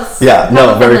close. Yeah, no,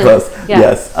 Thomas very Finland. close. Yeah.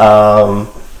 Yes.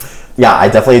 Yeah, I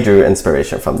definitely drew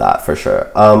inspiration from that for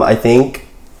sure. I think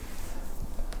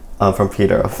from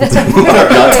Peter of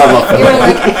Denmark, not Thomas You were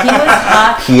Finland. like, he was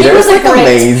hot. Peter's like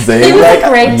amazing. He was like, a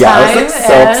great yeah, time. I was like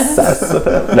so obsessed with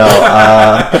him. No,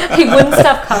 He wouldn't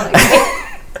stop calling me.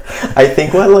 I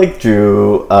think what like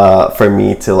drew for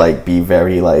me to like be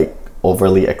very like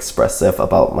overly expressive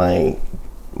about my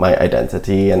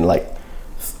identity and like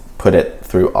put it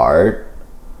through art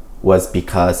was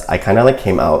because I kind of like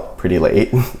came out pretty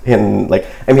late in like,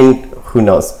 I mean, who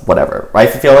knows, whatever. I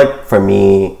feel like for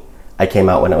me, I came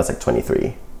out when I was like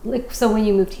 23. Like, so when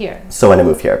you moved here? So when I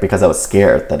moved here, because I was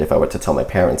scared that if I were to tell my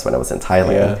parents when I was in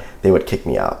Thailand, they would kick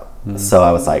me out. Mm-hmm. So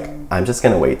I was like, I'm just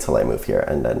gonna wait till I move here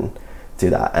and then do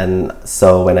that. And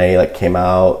so when I like came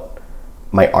out,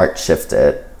 my art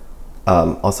shifted.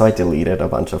 Also, I deleted a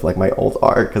bunch of like my old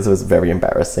art because it was very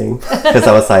embarrassing. Because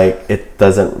I was like, it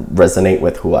doesn't resonate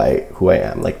with who I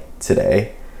am like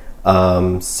today.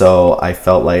 So I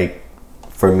felt like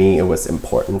for me, it was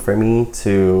important for me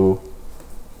to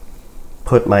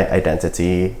put my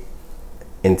identity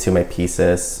into my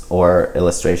pieces or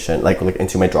illustration, like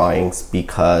into my drawings,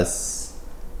 because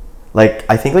like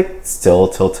I think like still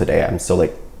till today I'm still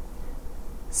like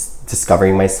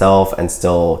discovering myself and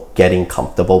still getting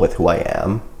comfortable with who I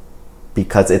am,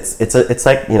 because it's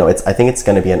like, you know, I think it's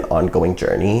going to be an ongoing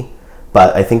journey,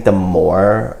 but I think the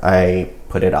more I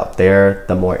put it out there,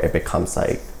 the more it becomes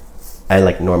like I'm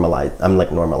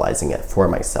normalizing it for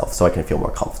myself so I can feel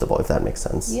more comfortable, if that makes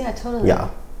sense. Yeah, totally. Yeah.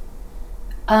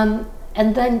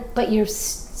 And then, but your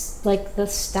like the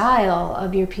style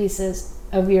of your pieces,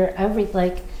 of your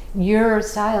your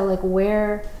style, like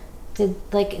where did,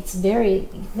 like, it's very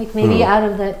like maybe out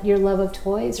of that your love of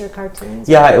toys or cartoons?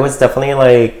 Yeah, it was definitely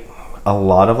like a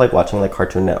lot of like watching like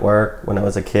Cartoon Network when I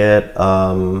was a kid,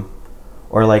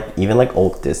 or like even like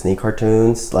old Disney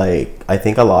cartoons. Like I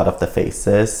think a lot of the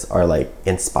faces are like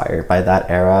inspired by that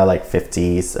era, like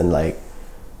 50s, and like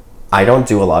I don't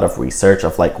do a lot of research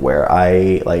of like where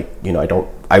I like, you know,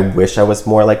 I wish I was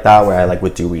more like that, where I like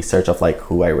would do research of like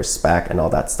who I respect and all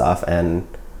that stuff. And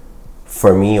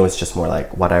for me, it was just more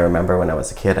like what I remember when I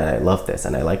was a kid, and I love this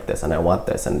and I like this and I want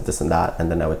this and this and that,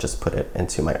 and then I would just put it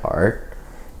into my art.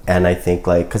 And I think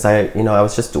like, because I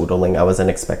was just doodling, I wasn't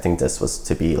expecting this was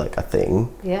to be like a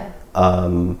thing. Yeah.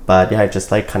 But yeah, it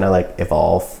just like kind of like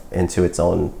evolved into its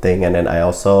own thing. And then I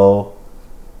also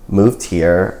moved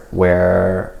here,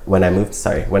 where when I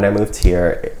moved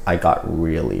here, I got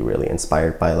really, really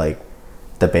inspired by like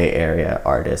the Bay Area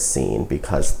artist scene,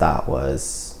 because that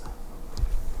was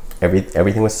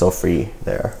everything was so free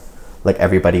there. Like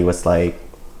everybody was like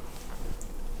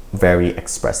very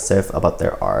expressive about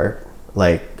their art.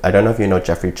 Like, I don't know if you know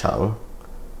Jeffrey Chung.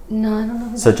 No, I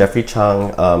don't know. So Jeffrey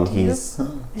Chung, he's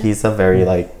a very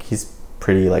like, he's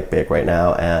pretty like big right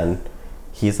now, and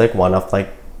he's like one of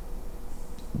like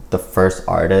the first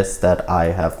artists that I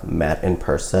have met in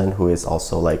person who is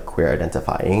also like queer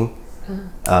identifying.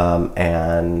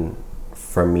 And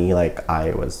for me, like,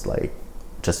 I was like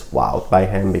just wowed by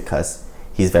him because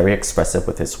he's very expressive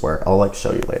with his work. I'll like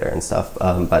show you later and stuff.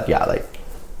 But yeah, like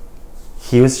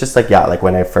he was just like, yeah, like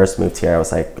when I first moved here, I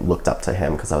was like looked up to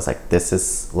him because I was like, this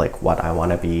is like what I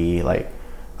want to be. Like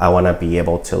I want to be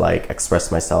able to like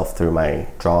express myself through my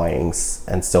drawings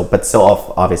and still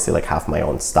obviously like have my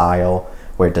own style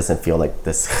where it doesn't feel like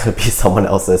this could be someone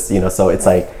else's, you know. So it's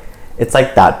like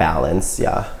that balance.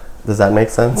 Yeah, does that make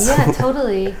sense? Yeah,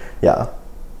 totally. Yeah.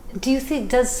 Do you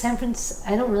think,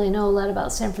 I don't really know a lot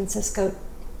about San Francisco.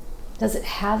 Does it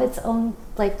have its own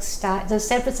like style? Does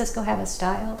San Francisco have a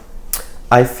style?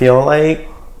 I feel like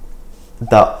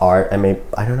the art, I mean,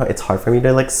 I don't know, it's hard for me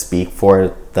to like speak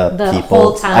for the people.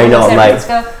 Whole town I know, of San like,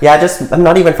 Francisco? yeah, I'm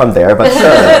not even from there, but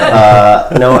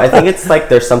sure. No, I think it's like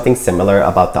there's something similar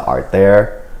about the art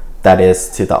there that is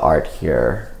to the art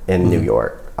here in New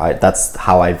York. That's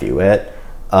how I view it.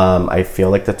 I feel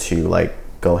like the two like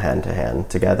go hand to hand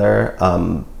together.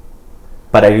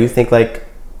 But I do think like,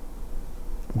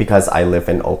 because I live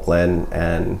in Oakland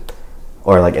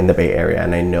or like in the Bay Area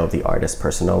and I know the artists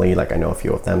personally, like I know a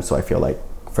few of them, so I feel like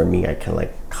for me I can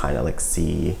like kind of like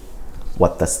see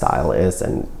what the style is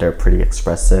and they're pretty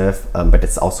expressive, but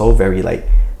it's also very like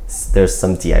there's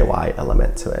some DIY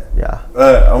element to it. Yeah.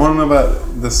 I want to know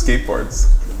about the skateboards.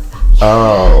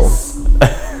 Oh.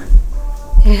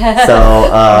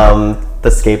 So the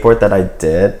skateboard that I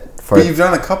did but you've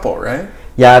done a couple, right?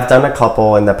 Yeah, I've done a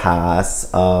couple in the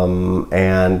past,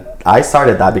 and I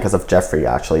started that because of Jeffrey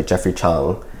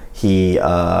Chung. He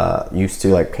used to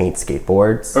like paint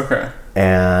skateboards. Okay.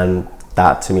 And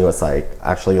that to me was like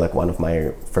actually like one of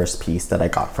my first piece that I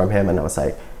got from him, and I was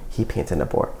like, he painted a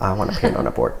board, I want to paint on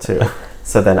a board too.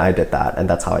 So then I did that, and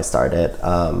that's how I started.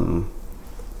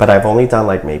 But I've only done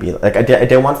like maybe like I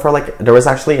did one for like, there was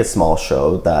actually a small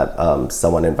show that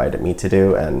someone invited me to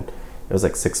do, and it was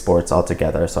like 6 boards all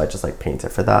together, so I just like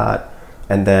painted for that.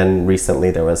 And then recently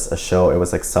there was a show, it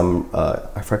was like some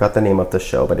I forgot the name of the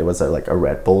show, but it was like a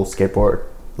Red Bull skateboard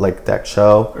like deck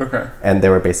show. Okay. And they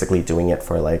were basically doing it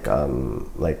for like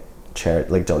like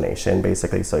donation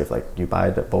basically. So if like you buy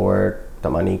the board, the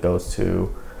money goes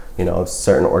to, you know,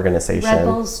 certain organization. Red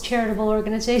Bull's charitable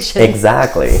organization.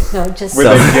 Exactly. No, just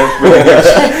So-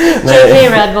 hey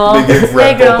Red Bull. They give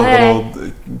Red Hey, girl, Bull hey. the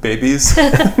little babies.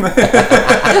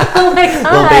 Oh my god.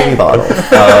 Little baby bottles.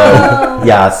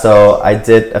 Yeah, so I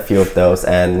did a few of those,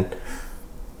 and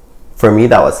for me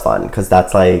that was fun because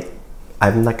that's like,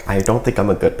 I don't think I'm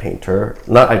a good painter.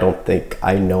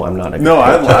 I know I'm not a good No,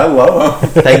 painter. I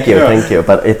love them. Thank you.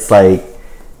 But it's like,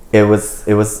 it was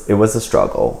a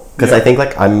struggle because I think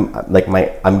like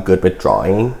I'm good with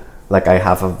drawing. Like I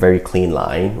have a very clean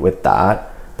line with that.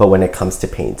 But when it comes to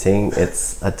painting,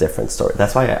 it's a different story.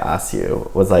 That's why I asked you,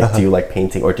 was like, do you like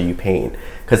painting or do you paint?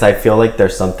 Because I feel like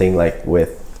there's something like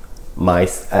with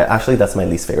actually that's my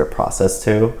least favorite process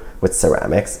too, with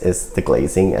ceramics, is the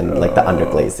glazing and like the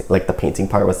underglazing. Like the painting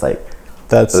part was like,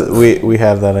 that's we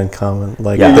have that in common.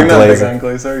 Like Yeah. the You're not big glazing, on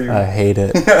glaze, are you? I hate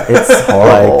it. it's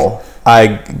horrible.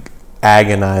 I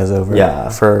agonize over Yeah.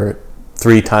 it for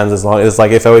 3 times as long. It's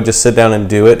like if I would just sit down and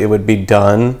do it, it would be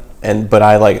done. But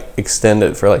I like extend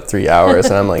it for like 3 hours,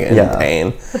 and I'm like in Yeah.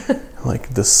 pain. I'm like,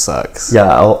 this sucks. Yeah,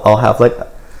 I'll have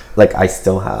like I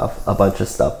still have a bunch of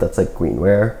stuff that's like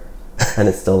greenware, and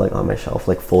it's still like on my shelf,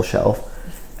 like full shelf,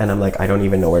 and I'm like, I don't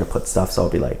even know where to put stuff, so I'll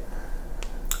be like,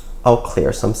 I'll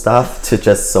clear some stuff to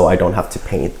just so I don't have to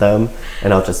paint them,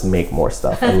 and I'll just make more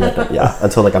stuff, and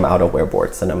until like I'm out of wear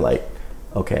boards, and I'm like,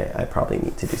 okay, I probably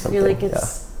need to do something. You're like,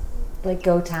 it's like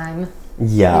go time.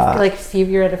 Yeah. Like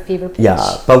you're at a fever pitch.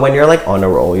 Yeah, but when you're like on a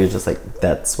roll, you're just like,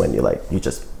 that's when you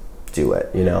just do it,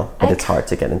 you know. But it's hard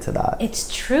to get into that.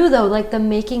 It's true though. Like the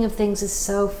making of things is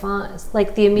so fun. It's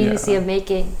like the immediacy of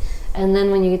making, and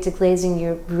then when you get to glazing,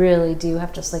 you really do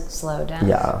have to like slow down.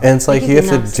 Yeah. And it's like Like you you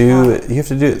have can to do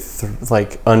it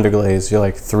like underglaze. You're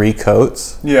like 3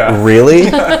 coats. Yeah. Really?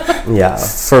 Yeah.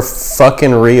 For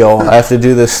fucking real? I have to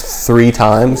do this 3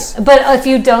 times. But if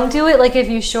you don't do it, like if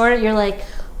you short it, you're like,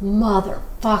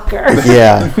 motherfucker.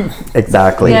 Yeah.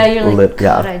 Exactly. Yeah, you're like,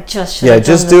 God, I just should. Yeah,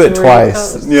 just do it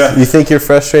twice. Coats. Yeah. You think you're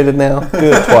frustrated now? Do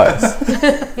it twice.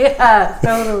 Yeah,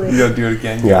 totally. You gotta do it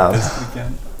again. Yeah.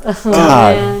 Again. Oh,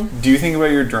 God. man. Do you think about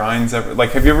your drawings ever?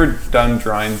 Like, have you ever done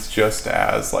drawings just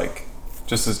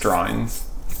as drawings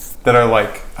that are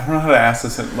like, I don't know how to ask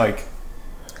this. Like,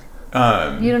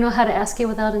 You don't know how to ask it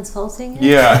without insulting it?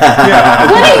 yeah,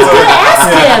 yeah. What are you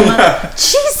going to ask him?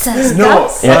 Jesus, No.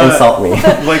 that's... Yeah, insult me.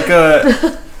 Like,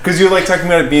 because you're like talking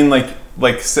about it being like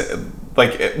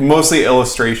mostly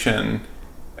illustration,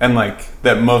 and like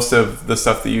that most of the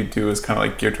stuff that you do is kind of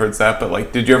like geared towards that. But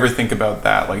like, did you ever think about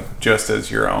that like just as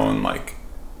your own like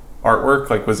artwork?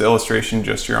 Like, was illustration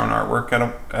just your own artwork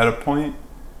at a point,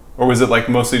 or was it like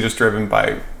mostly just driven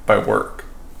by work?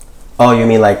 Oh, you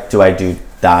mean like, do I do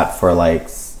that for like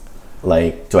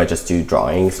do I just do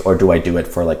drawings, or do I do it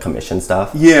for like commission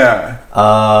stuff? Yeah.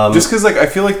 Just because like I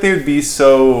feel like they would be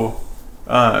so,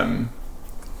 like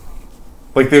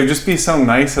they would just be so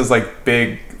nice as like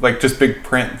big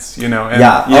prints, you know? And,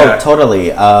 Oh,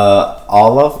 totally.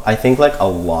 I think like a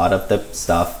lot of the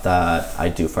stuff that I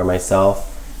do for myself,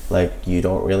 like you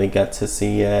don't really get to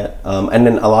see it. And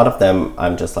then a lot of them,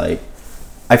 I'm just like,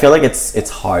 I feel like it's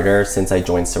harder since I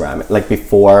joined ceramic. Like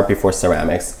before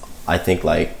ceramics, I think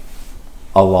like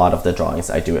a lot of the drawings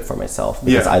I do it for myself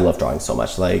because I love drawing so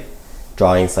much. Like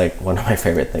drawing's like one of my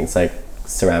favorite things. Like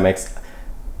ceramics,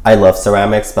 I love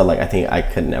ceramics, but like I think I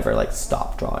could never like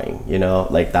stop drawing, you know?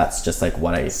 Like that's just like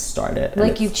what I started.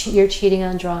 Like you're cheating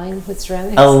on drawing with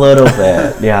ceramics? A little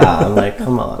bit, yeah. I'm like,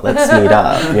 come on, let's meet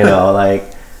up, you know?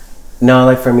 Like, no,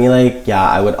 like for me, like, yeah,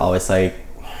 I would always like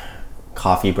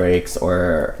coffee breaks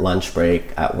or lunch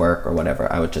break at work or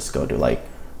whatever. I would just go to like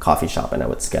coffee shop and I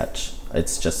would sketch.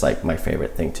 It's just like my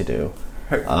favorite thing to do.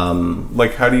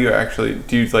 Like how do you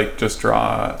like just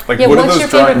draw? Like yeah, what what's are those your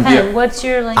favorite pen? Yeah. What's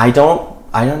your like? I don't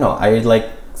know. I like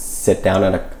sit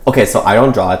down okay, so I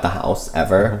don't draw at the house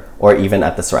ever or even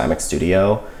at the ceramic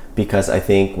studio because I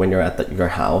think when you're at your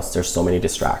house, there's so many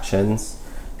distractions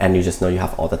and you just know you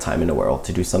have all the time in the world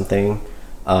to do something.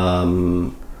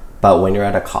 But when you're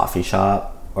at a coffee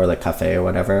shop or like cafe or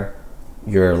whatever,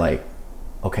 you're like,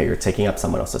 okay, you're taking up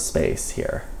someone else's space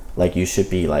here. Like you should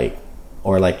be like,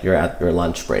 or like you're at your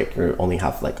lunch break, you only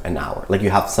have like an hour. Like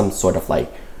you have some sort of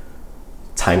like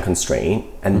time constraint,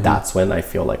 and that's when I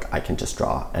feel like I can just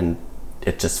draw and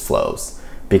it just flows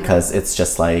because it's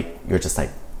just like, you're just like,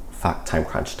 fuck, time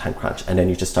crunch. And then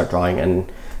you just start drawing,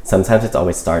 and sometimes it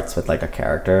always starts with like a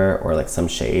character or like some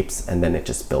shapes, and then it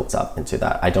just builds up into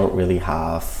that. I don't really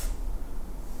have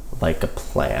like a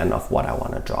plan of what I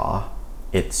want to draw.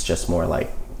 It's just more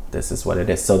like, this is what it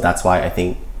is. So that's why I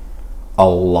think a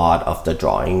lot of the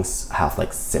drawings have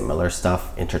like similar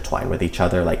stuff intertwined with each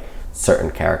other, like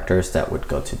certain characters that would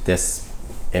go to this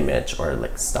image or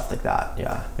like stuff like that.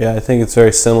 I think it's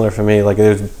very similar for me. Like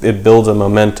it builds a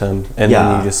momentum, and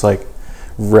then you just like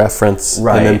reference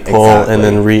and then pull and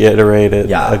then reiterate it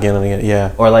again and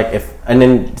again. Or like and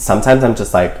then sometimes I'm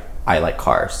just like, I like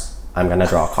cars, I'm gonna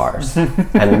draw cars.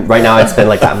 And right now it's been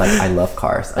like that. I'm like, I love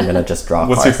cars, I'm gonna just draw cars.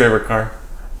 What's your favorite car?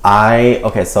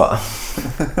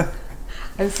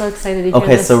 I'm so excited to hear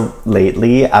this. So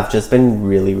lately I've just been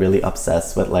really, really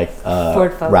obsessed with like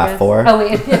Ford Focus. RAV4. Oh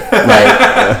wait.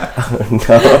 No.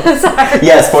 Sorry.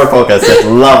 Yes, Ford Focus.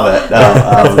 Love it.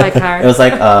 That's my car. It was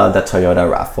like the Toyota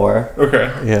RAV4.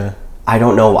 Okay. Yeah. I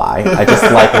don't know why. I just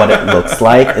like what it looks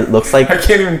like. It looks like, I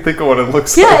can't even think of what it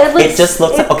looks like. Yeah, it just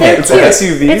looks like, okay. It's an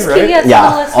SUV, it's right? Cute, yeah.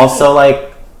 Yeah. Also,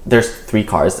 like, there's 3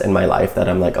 cars in my life that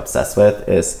I'm like obsessed with.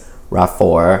 Is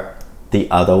RAV4. The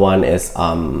other one is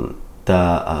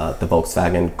the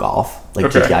Volkswagen Golf, like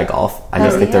GTI Golf. I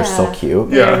just think they're so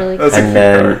cute. Yeah, really that's cute. And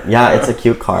then it's a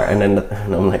cute car. And then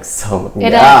and I'm like, so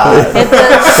This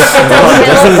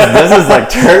is like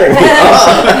turning me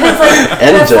on. It's like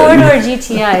Engine. the four-door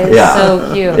GTI is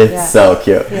so cute. It's so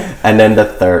cute. Yeah. And then the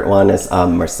third one is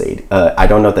Mercedes. I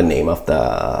don't know the name of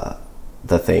the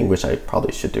thing, which I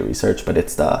probably should do research, but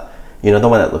it's the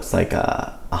one that looks like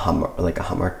a Hummer, like a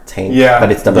Hummer tank. Yeah. But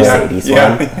it's the Mercedes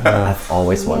one. Yeah. I've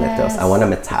always wanted those. I want a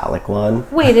metallic one.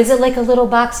 Wait, is it like a little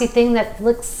boxy thing that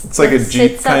looks? It's like a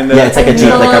Jeep kind of. Yeah, it's like a Jeep,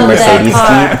 like a Mercedes Jeep.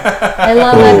 I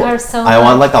love that car so much. I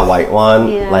want like a white one,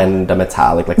 and the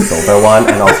metallic, like silver one,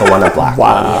 and also want a black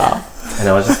one. Yeah. And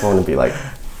I just want to be like,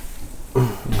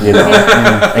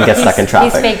 and get stuck in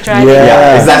traffic. He's fake driving.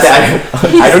 Yeah,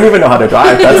 exactly. I don't even know how to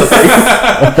drive. That's the thing.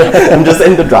 I'm just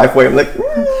in the driveway. I'm like,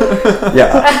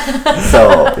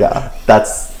 So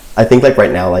I think like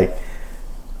right now, like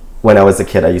when I was a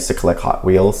kid, I used to collect Hot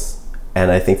Wheels, and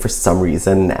I think for some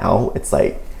reason now it's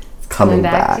like coming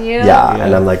back. To you? Yeah,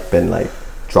 and I'm like been like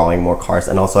drawing more cars,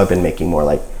 and also I've been making more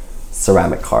like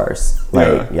ceramic cars.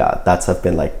 Like that's have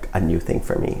been like a new thing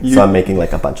for me. So I'm making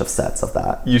like a bunch of sets of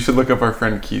that. You should look up our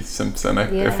friend Keith Simpson.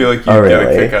 I feel like you'd get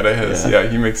a kick out of his. Yeah,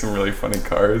 he makes some really funny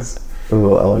cars.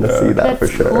 Ooh, I want to see that. That's for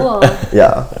sure. Cool.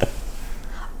 Yeah.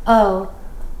 Oh,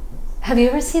 have you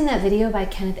ever seen that video by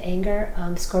Kenneth Anger,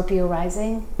 Scorpio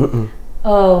Rising? Mm-mm.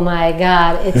 Oh my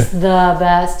God, it's the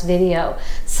best video.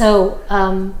 So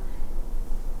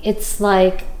it's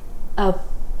like a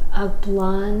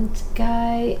blonde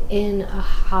guy in a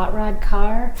hot rod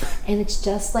car, and it's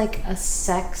just like a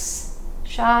sex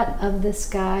shot of this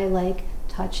guy like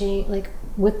touching like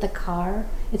with the car.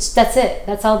 That's it.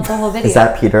 That's all the whole video. Is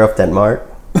that Peter of Denmark?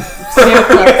 Very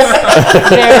close.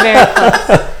 Very, very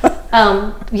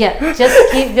close. Yeah,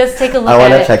 just take a look at it. I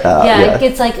want to check that out. Yeah,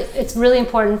 it's really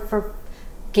important for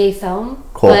gay film.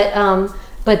 Cool.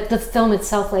 But the film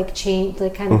itself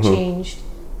changed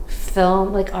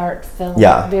film, like art film.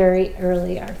 Yeah. Very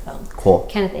early art film. Cool.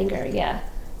 Kenneth Anger, yeah.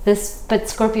 But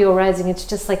Scorpio Rising, it's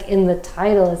just like in the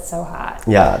title, it's so hot.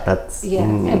 Yeah, that's...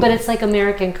 Yeah, but it's like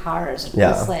American Cars.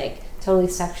 Yeah. It's like totally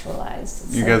sexualized.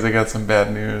 It's you guys, I got some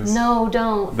bad news. No,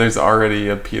 don't. There's already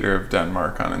a Peter of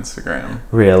Denmark on Instagram.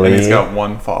 Really? And he's got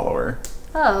 1 follower.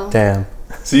 Oh. Damn.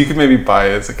 So you could maybe buy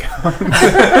his account.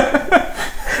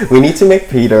 We need to make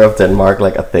Peter of Denmark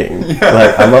like a thing. Yeah.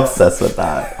 Like, I'm obsessed with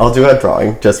that. I'll do a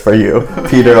drawing just for you.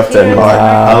 Peter of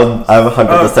Denmark. I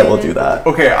 100% will do that.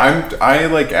 Okay, I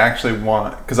like actually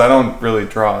want, because I don't really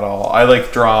draw at all. I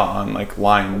like draw on like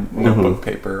lined notebook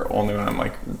paper only when I'm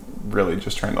like really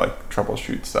just trying to like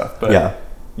troubleshoot stuff. But yeah.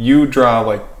 You draw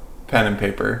like pen and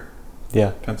paper.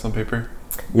 Yeah. Pencil and paper.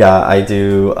 Yeah, I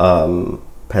do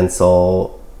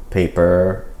pencil,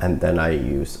 paper, and then I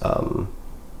use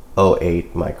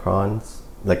 08 microns,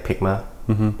 like Pigma.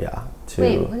 Mm-hmm. Yeah.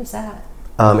 Wait, what is that?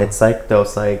 It's like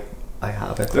those like I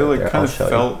have it. They're right like there. kind I'll of show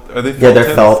felt. you. Are they? Felt Yeah, they're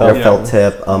tip? felt. They're felt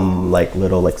tip. Like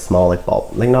little, like small, like ball,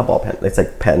 like not ball pen. It's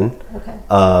like pen. Okay.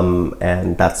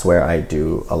 And that's where I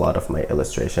do a lot of my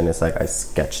illustration. It's like I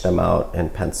sketch them out in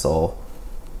pencil,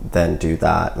 then do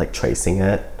that, like tracing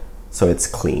it, so it's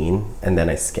clean, and then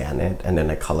I scan it, and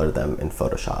then I color them in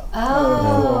Photoshop.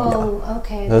 Oh,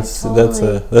 okay. That's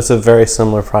a very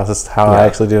similar process to how I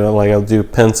actually do it. Like I'll do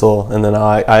pencil, and then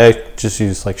I just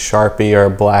use like Sharpie or a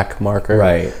black marker,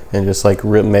 Right. and just like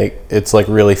make it's like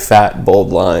really fat bold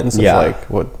lines of like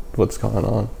what's going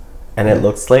on. And it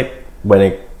looks like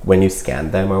when you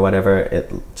scan them or whatever,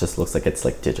 it just looks like it's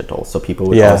like digital. So people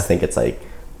would always think it's like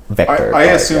vector. I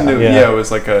assumed it was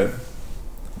like a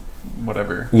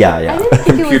whatever. Yeah. I didn't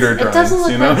think Computer it doesn't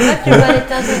look drawings, like vector, but it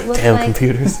doesn't look Damn like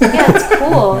computers. Yeah, it's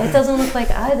cool. It doesn't look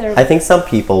like either. I think some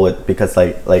people would, because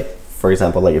like for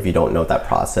example, like if you don't know that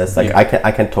process, like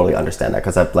I can totally understand that,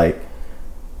 because I've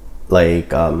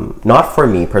not for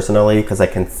me personally, because I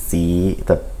can see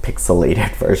the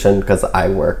pixelated version because I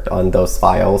worked on those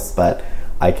files, but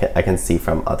I can see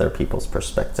from other people's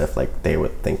perspective, like they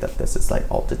would think that this is like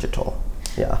all digital.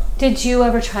 Yeah. Did you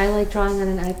ever try like drawing on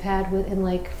an iPad in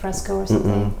like Fresco or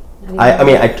something? I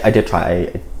mean I did try.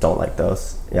 I don't like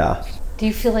those. Yeah. Do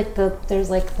you feel like there's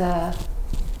like a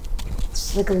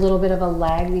little bit of a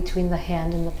lag between the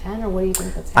hand and the pen, or what do you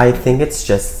think that's happening? I think it's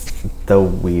just the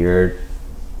weird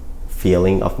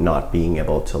feeling of not being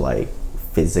able to like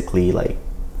physically like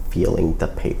feeling the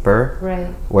paper,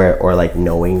 right? Or like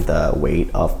knowing the weight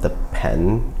of the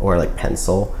pen or like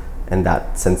pencil, and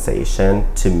that sensation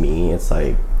to me, it's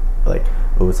like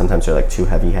oh, sometimes you're like too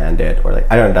heavy-handed, or like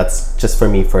I don't know. That's just for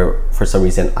me. For some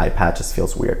reason, iPad just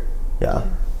feels weird. Yeah.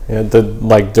 Yeah, the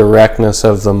like directness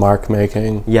of the mark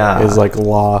making is like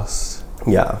lost.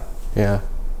 Yeah. Yeah.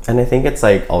 And I think it's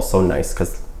like also nice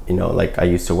because like I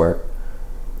used to work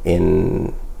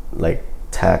in like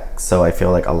tech, so I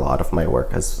feel like a lot of my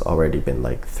work has already been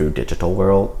like through digital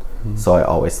world. So I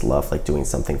always love like doing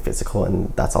something physical,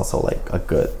 and that's also like a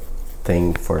good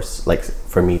thing for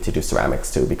me to do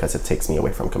ceramics too, because it takes me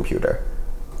away from computer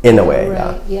in a way.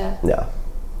 Right, yeah.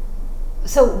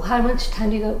 So how much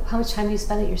time do you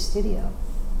spend at your studio?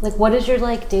 Like, what is your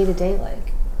like day-to-day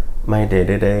like? My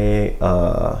day-to-day,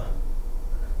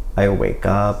 I wake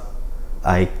up,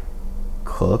 I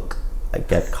cook, I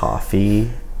get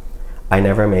coffee. I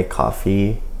never make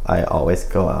coffee. I always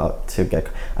go out to get.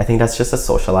 I think that's just a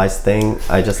socialized thing.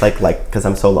 I just like because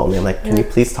I'm so lonely. I'm like, can you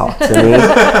please talk to me?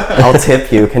 I'll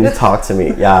tip you. Can you talk to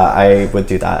me? Yeah, I would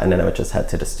do that, and then I would just head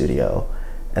to the studio,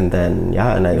 and then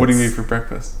What do you eat for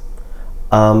breakfast?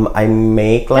 I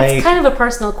make like. That's kind of a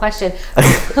personal question.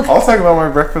 I'll talk about my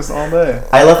breakfast all day.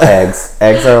 I love eggs.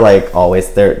 Eggs are like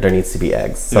always there. There needs to be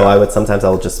eggs. So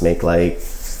I'll just make like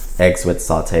eggs with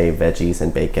sauté veggies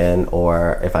and bacon,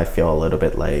 or if I feel a little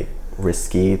bit like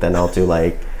risky, then I'll do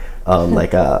like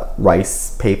a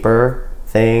rice paper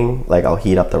thing. Like I'll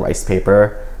heat up the rice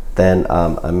paper, then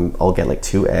I'll get like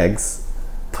 2 eggs,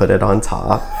 put it on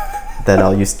top, then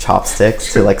I'll use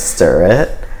chopsticks to like stir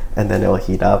it, and then it'll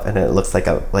heat up, and it looks like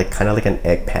kind of like an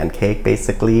egg pancake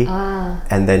basically.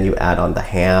 And then you add on the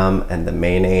ham and the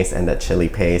mayonnaise and the chili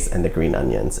paste and the green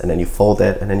onions, and then you fold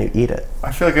it and then you eat it.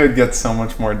 I feel like I would get so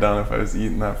much more done if I was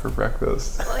eating that for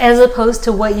breakfast. As opposed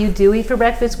to what you do eat for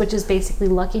breakfast, which is basically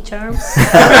Lucky Charms.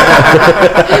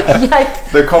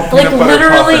 They're called like peanut butter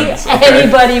literally puffins, okay?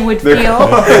 anybody would feel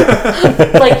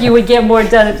like you would get more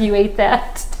done if you ate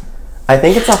that. I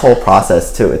think it's a whole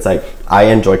process too. It's like I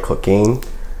enjoy cooking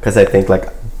because I think like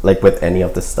like with any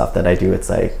of the stuff that I do, it's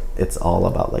like it's all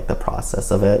about like the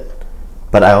process of it.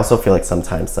 But I also feel like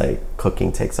sometimes like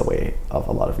cooking takes away of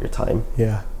a lot of your time.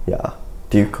 Yeah. Yeah.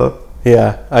 Do you cook?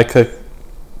 Yeah, I cook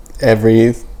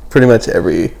pretty much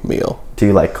every meal. Do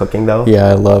you like cooking though? Yeah,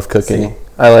 I love cooking.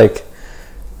 I like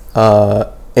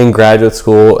in graduate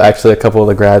school, actually a couple of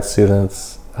the grad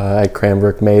students at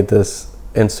Cranbrook made this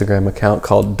Instagram account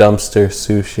called Dumpster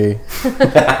Sushi,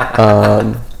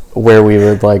 where we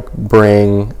would like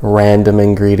bring random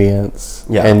ingredients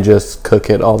and just cook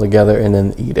it all together and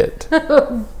then eat it.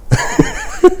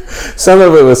 Some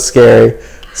of it was scary.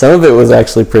 Some of it was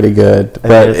actually pretty good.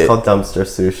 But it's called Dumpster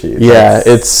Sushi.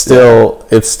 It's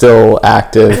still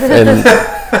active, and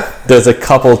there's a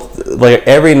couple, like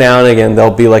every now and again there'll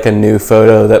be like a new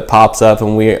photo that pops up,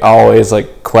 and we always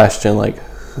like question like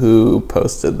who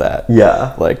posted that.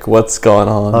 Yeah. Like what's going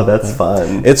on. Oh, that's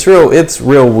fun. It's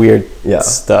real weird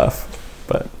stuff.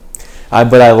 But I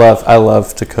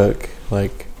love to cook.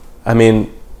 Like, I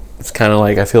mean, it's kind of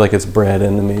like, I feel like it's bred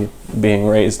into me being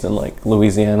raised in like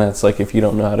Louisiana. It's like if you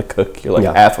don't know how to cook, you're like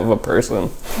half of a person.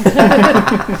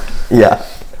 Yeah.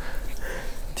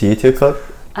 Do you two cook?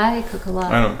 I cook a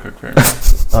lot. I don't cook very much.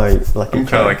 I'm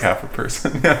kind of like half a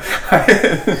person. Yeah.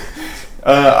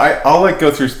 I'll like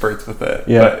go through spurts with it.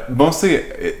 Yeah. But mostly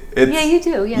it's... Yeah, you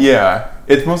do. Yeah. Yeah.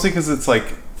 It's mostly because it's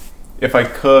like, if I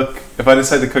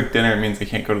decide to cook dinner, it means I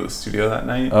can't go to the studio that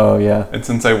night. Oh, yeah. And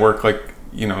since I work like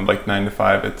 9 to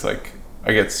 5, it's like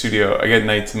I get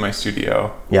nights in my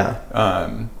studio.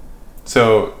 Yeah.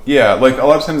 So yeah, like a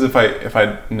lot of times if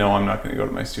I know I'm not going to go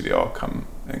to my studio, I'll come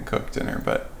and cook dinner.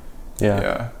 But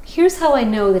yeah. Here's how I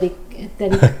know that he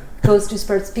goes through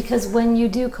spurts, because when you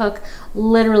do cook,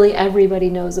 literally everybody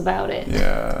knows about it.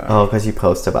 Yeah. Oh, because you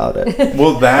post about it.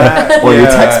 Well, that or you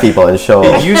text people and show.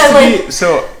 It used to be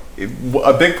so.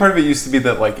 A big part of it used to be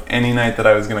that like any night that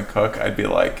I was gonna cook, I'd get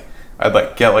like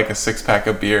a 6-pack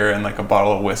of beer and like a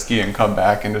bottle of whiskey and come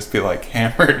back and just be like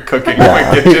hammered cooking in my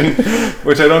kitchen,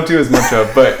 which I don't do as much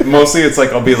of. But mostly it's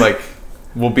like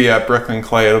we'll be at Brooklyn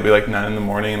Clay, it'll be like 9 a.m.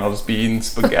 and I'll just be eating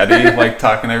spaghetti, like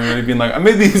talking to everybody, being like, I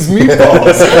made these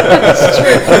meatballs.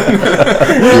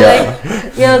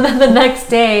 Then the next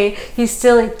day he's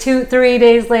still like 2-3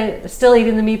 days later still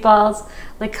eating the meatballs.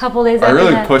 Like a couple days after that. I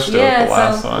really pushed it with the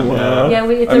last one. Wow. Yeah,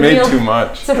 I made too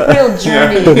much. It's a real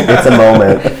journey. It's a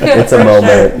moment. It's a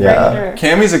moment. Yeah.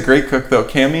 Cammie's a great cook though.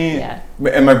 Cammie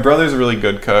and my brother's a really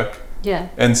good cook. Yeah.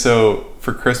 And so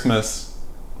for Christmas,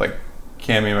 like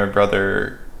Cammie, my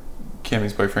brother,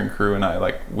 Cammie's boyfriend, Crew, and I,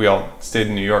 like we all stayed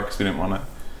in New York because we didn't want to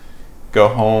go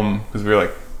home because we were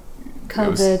like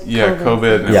COVID.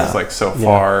 COVID, and it was like so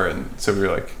far, and so we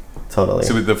were like. Totally.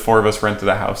 So the four of us rented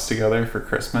a house together for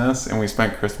Christmas, and we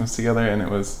spent Christmas together, and it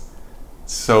was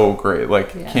so great.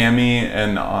 Like Cammie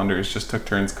and Anders just took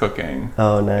turns cooking.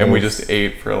 Oh, nice. And we just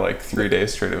ate for like 3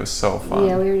 days straight. It was so fun.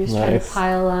 Yeah, we were just trying to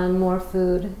pile on more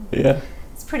food. Yeah.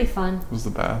 It's pretty fun. It was the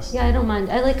best. Yeah, I don't mind.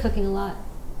 I like cooking a lot.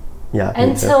 Yeah.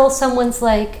 Until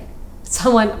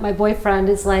my boyfriend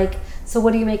is like, so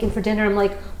what are you making for dinner? I'm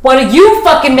like, what are you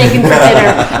fucking making for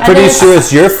dinner? Pretty sure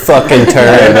it's your fucking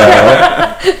turn,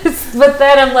 though. But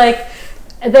then I'm like,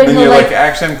 and then you're like,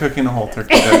 actually, I'm cooking a whole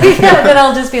turkey dinner. Then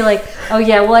I'll just be like, oh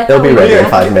yeah, well I thought it'll be ready in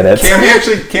 5 minutes.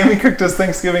 Cammie cooked us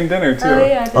Thanksgiving dinner too. Oh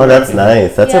yeah. Oh, that's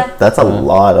nice. That's a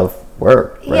lot of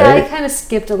work, right? Yeah, I kind of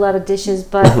skipped a lot of dishes,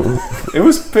 but it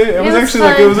was actually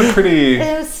like it was a pretty.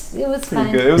 It was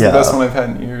fine. Good. It was the best one I've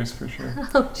had in years for sure.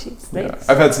 Oh jeez, thanks.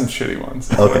 I've had some shitty ones.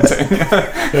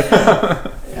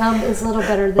 It's a little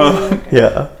better than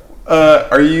yeah.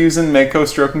 Are you using Mako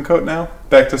Stroke and Coat now?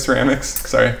 Back to ceramics.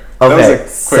 Sorry. Okay, that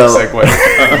was a quick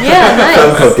segue. Yeah,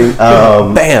 nice. Cooking.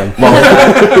 Bam.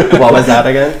 What was that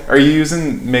again? Are you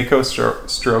using Mako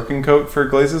Stroke and Coat for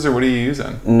glazes, or what are you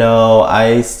using? No,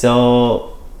 I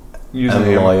still am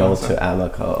loyal to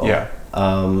Amico. Yeah.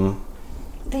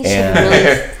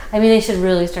 They should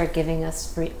really start giving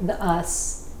us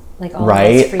like all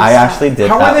right. this free I stuff. actually did.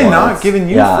 How that are they once. not giving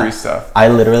you free stuff? I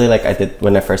literally I did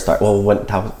when I first started. Well,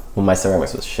 when my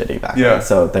ceramics was shitty back then,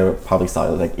 so they were probably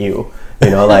selling like ew.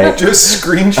 Like just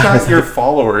screenshot your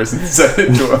followers and send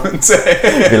it to them and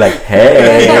say, be like,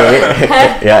 hey,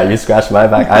 yeah, you scratched my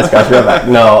back, I scratched your back.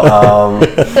 No,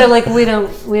 they're like, we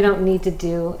don't need to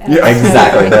do. Yeah,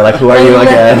 exactly. They're like, who are you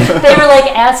again? They were like,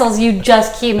 assholes. You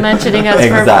just keep mentioning us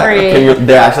for free.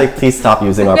 They're actually, please stop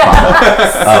using our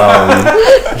products.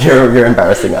 You're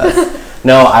embarrassing us.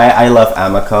 No, I love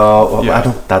Amico.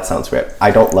 Well, that sounds weird.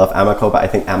 I don't love Amico, but I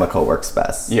think Amico works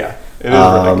best. Yeah, it is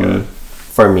really good.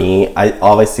 For me, I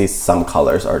always see some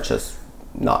colors are just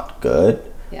not good.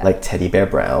 like teddy bear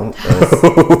brown.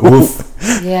 Woof.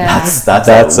 Yeah.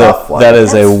 That's a rough one. That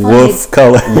is a woof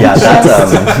color. Yeah,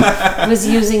 that's I was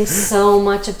using so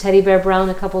much of teddy bear brown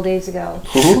a couple days ago.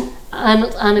 Who?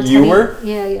 On a You were?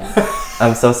 Yeah.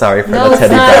 I'm so sorry for No, the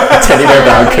it's teddy bear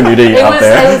brown community out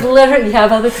there. It was literally,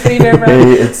 about the teddy bear brown.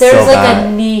 It's There's so like bad.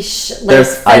 a niche. Like,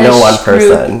 I know one fetish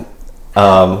group. person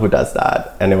who does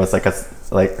that, and it was like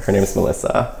her name's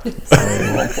Melissa.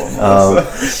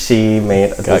 She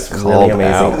made this really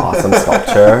amazing, awesome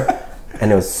sculpture,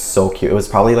 and it was so cute. It was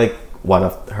probably like one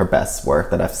of her best work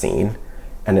that I've seen,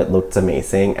 and it looked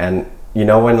amazing. And you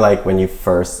know when you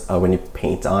first when you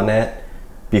paint on it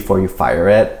before you fire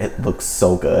it, it looks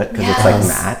so good because it's like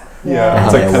matte. Yeah, And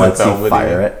it's like then kind of once you velvety.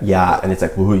 fire it, and it's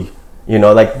like woo. You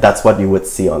know, like that's what you would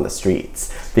see on the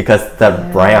streets because the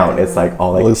brown is like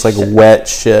all like It looks like shit. wet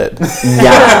shit.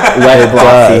 Yeah, wet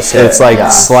glossy shit. It's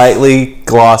like slightly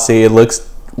glossy. It looks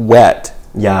wet.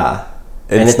 Yeah.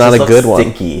 It's and it not just a good looks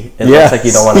one. sticky. It looks like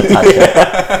you don't want to touch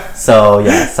it. So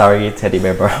yeah, sorry teddy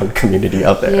bear brown community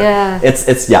out there. Yeah.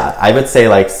 It's I would say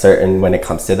like certain when it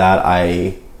comes to that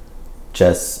I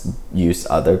just use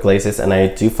other glazes, and I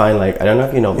do find like I don't know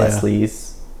if you know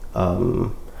Leslie's.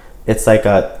 It's like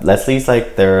Leslie's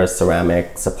like they're a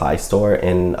ceramic supply store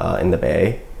in the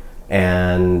Bay,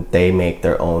 and they make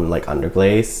their own like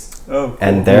underglaze. Oh, cool.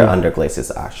 And their underglaze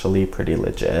is actually pretty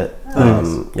legit.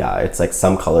 Yeah, it's like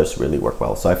some colors really work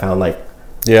well. So I found like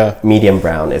medium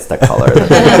brown is the color,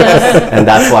 and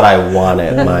that's what I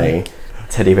wanted my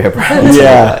teddy bear brown to be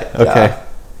like. Okay.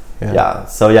 Yeah.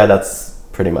 So yeah, that's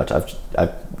pretty much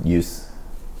I've used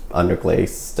underglaze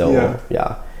still.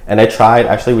 Yeah. And I tried.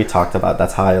 Actually, we talked about.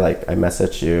 That's how I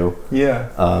messaged you. Yeah.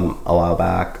 A while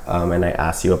back, and I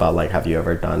asked you about like, have you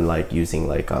ever done like using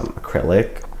like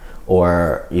acrylic,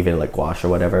 or even like gouache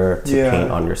or whatever to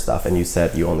paint on your stuff? And you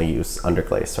said you only use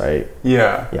underglaze, right?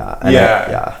 Yeah. Yeah.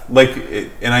 And Like,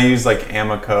 and I use like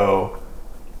Amico,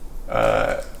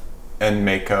 and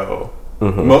Mako.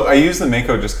 I use the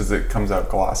Mako just because it comes out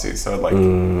glossy, so like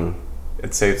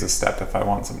it saves a step if I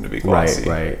want something to be glossy.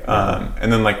 Right.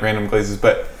 And then like random glazes,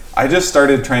 but I just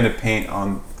started trying to paint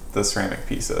on the ceramic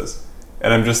pieces,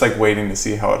 and I'm just like waiting to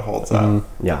see how it holds up.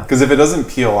 Yeah. Because if it doesn't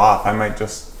peel off, I might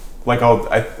just like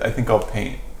I think I'll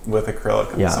paint with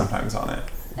acrylic sometimes on it.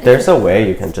 There's a way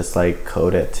you can just like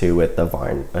coat it too with the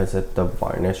is it the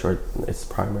varnish or it's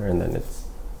primer and then it's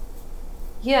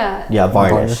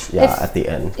varnish at the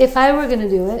end. If I were gonna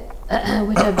do it,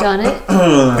 which I've done it,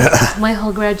 my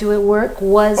whole graduate work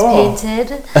was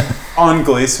painted on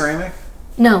glaze ceramic.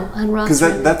 No, on raw because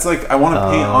ceramic. that's like I want to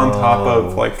paint on top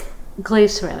of like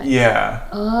glaze ceramic. Yeah.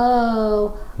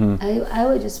 Oh, I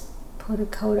would just put a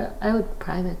coat up. I would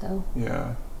prime it though.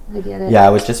 Yeah. I get it. Yeah, I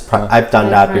would just I've done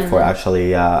that before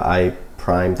actually. I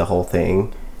primed the whole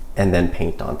thing and then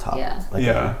paint on top.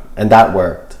 Yeah. And that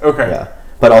worked. Okay. Yeah.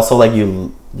 But also like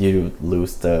you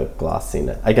lose the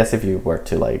glossiness. I guess if you were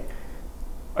to like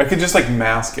I could just like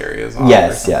mask areas off.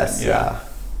 Yes,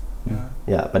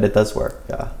 Yeah, but it does work.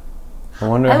 Yeah. I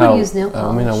wonder would use nail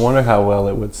polish. I mean, I wonder how well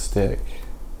it would stick.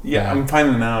 Yeah, I'm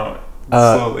finding out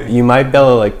slowly. You might be able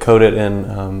to like coat it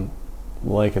in,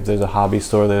 like if there's a hobby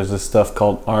store, there's this stuff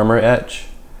called armor etch.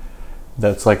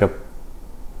 That's like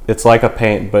it's like a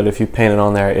paint, but if you paint it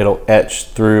on there, it'll etch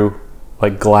through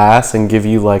like glass and give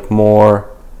you like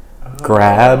more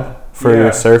grab for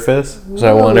your surface. So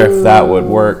I wonder if that would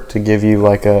work to give you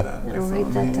like I'll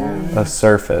write that down. a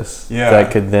surface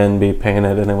that could then be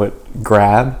painted and it would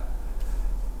grab.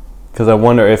 Because I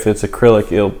wonder if it's acrylic,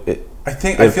 I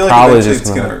feel like eventually it's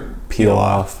gonna peel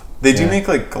off. They do make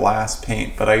like glass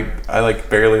paint, but I like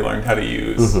barely learned how to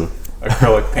use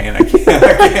acrylic paint. I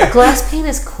can't. Glass paint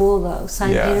is cool though.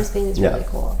 Sign painter's paint is really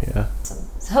cool. Yeah.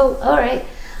 So all right.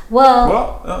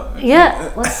 Well,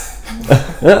 let's.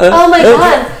 Oh my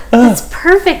god, that's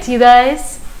perfect, you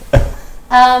guys.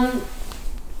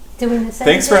 Did we miss anything?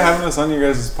 Thanks for having us on your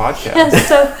guys' podcast. Yes,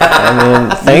 so I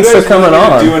mean, thanks for coming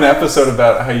on. Do an episode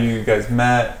about how you guys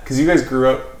met because you guys grew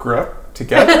up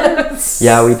together.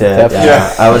 Yeah, we did.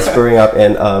 Yeah. I was growing up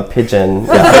in Pigeon.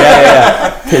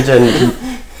 Pigeon.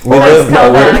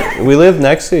 We lived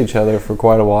next to each other for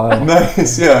quite a while.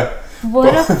 Nice. Yeah.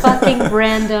 what a fucking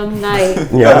random night.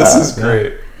 Yeah, this is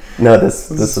great. No, this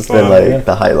has been like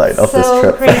the highlight of this So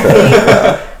trip. crazy.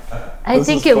 I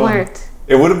think it worked.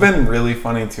 It would have been really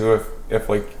funny too if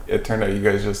like it turned out you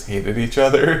guys just hated each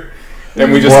other,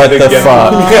 and we just What had to the get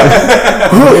fuck?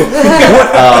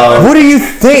 What do you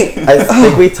think? I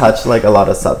think we touched like a lot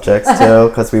of subjects too,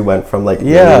 because we went from like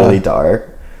really dark.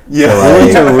 Yeah, to, like, we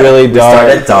went to really we dark.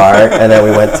 started dark, and then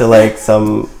we went to like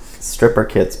some stripper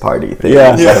kids party thing.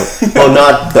 Yeah. Well,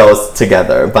 not those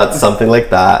together, but something like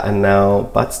that. And now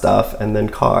butt stuff, and then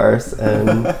cars,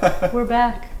 and We're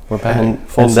back. We're back. and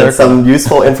Full then circle. some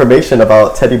useful information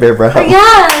about Teddy Bear Brown.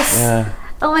 Yes. Yeah.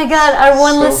 Oh my God, our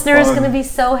one So listener is fun. going to be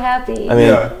so happy. I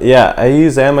mean, yeah, I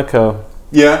use Amico.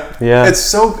 Yeah. Yeah. It's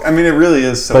so, I mean, it really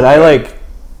is so But I good.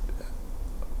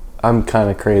 I'm kind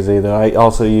of crazy though. I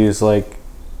also use like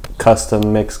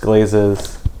custom mixed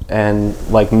glazes and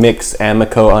like mix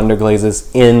Amico underglazes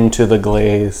into the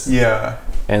glaze Yeah.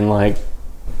 and like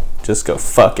just go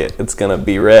fuck it. It's gonna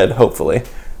be red, hopefully.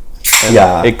 And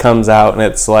Yeah. it comes out and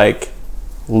it's like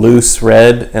loose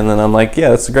red, and then I'm like, yeah,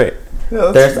 that's great.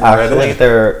 Yeah, There's red actually in.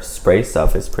 their spray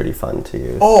stuff is pretty fun to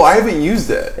use. Oh, I haven't used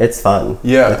it. It's fun.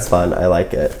 Yeah. It's fun. I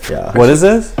like it. Yeah. What is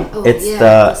this? Oh, it's yeah,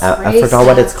 the- I spray forgot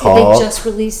what it's stuff. called. They just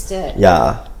released it.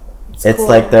 Yeah. It's cool.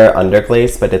 like their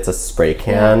underglaze, but it's a spray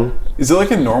can. Is it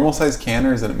like a normal size can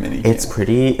or is it a mini can? It's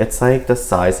pretty. It's like the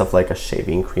size of like a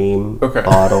shaving cream Okay.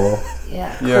 bottle,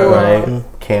 Yeah. Yeah. Cool. right?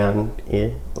 Can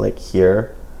like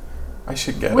here. I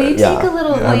should get Will you it. Yeah. take a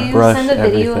little? Yeah. Will you Brush send a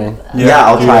video everything. of? Yeah,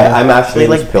 I'll try. Yeah. I'm actually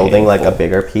It is like building like a painful.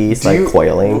 bigger piece, Do like you-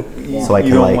 coiling, so I you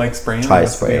can don't like, like spraying? try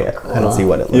That's spray real it cool. and see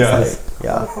what it looks Yeah. like.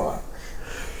 Yeah. Cool.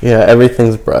 Yeah,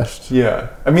 everything's brushed. Yeah.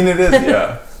 I mean, it is,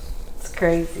 yeah. It's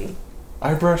crazy.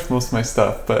 I brush most of my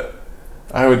stuff, but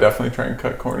I would definitely try and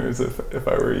cut corners if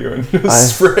I were you and just I-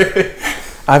 spray.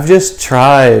 I've just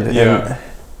tried. Yeah.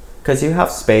 Because you have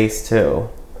space too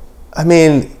I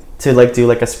mean, to like do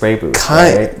like a spray booth,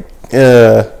 right?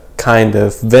 kind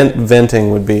of.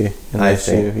 Venting would be an I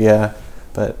issue. see. Yeah,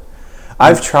 but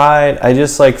I've tried. I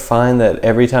just like find that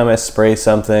every time I spray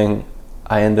something,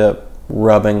 I end up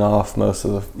rubbing off most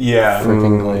of the Yeah.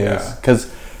 freaking glaze. Yeah.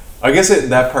 Because I guess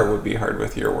that part would be hard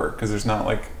with your work because there's not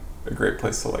like a great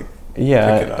place to like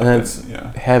yeah, pick it up. and it's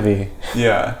yeah. heavy.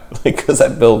 Yeah. Like because I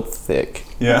build thick.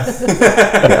 Yeah.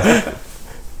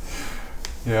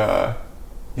 Yeah.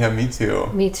 Yeah, me too.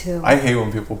 Me too. I hate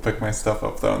when people pick my stuff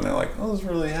up though and they're like, oh, it's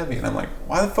really heavy. And I'm like,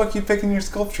 why the fuck are you picking your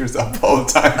sculptures up all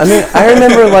the time? I mean, I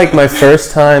remember like my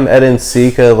first time at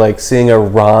Ensika, like seeing a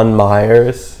Ron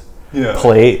Myers yeah.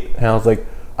 plate, and I was like,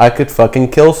 I could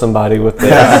fucking kill somebody with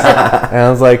this. And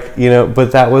I was like,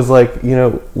 but that was like,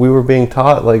 we were being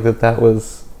taught like that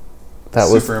was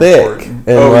Super thick, important.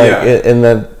 and Oh, like, yeah. and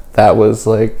that was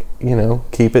like,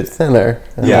 keep it thinner.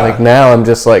 And Yeah. like now I'm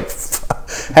just like,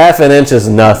 half an inch is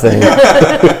nothing.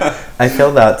 I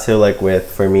feel that too, like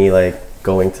for me, like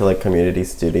going to like community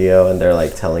studio and they're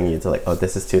like telling you to like, oh,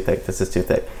 this is too thick, this is too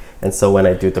thick. And so when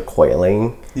I do the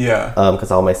coiling, Yeah.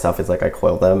 because all my stuff is like I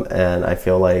coil them, and I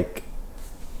feel like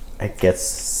it gets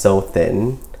so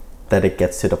thin that it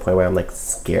gets to the point where I'm like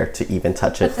scared to even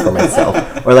touch it for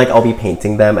myself. Or like I'll be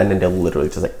painting them and then they'll literally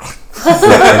just like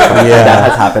that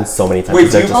has happened so many times. Wait, do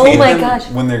They're you just- paint my them gosh.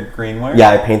 when they're green wire? yeah,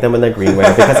 I paint them when they're green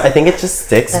ware because I think it just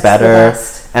sticks That's the better.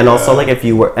 best. And also Yeah. like if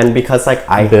you were, and because like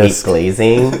I Bisque. hate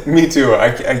glazing. Me too.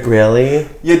 I Really?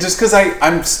 yeah, just because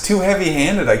I'm too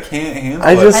heavy-handed. I can't handle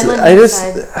I it. just, love I that just,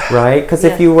 side. Right? Because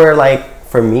Yeah. if you were like,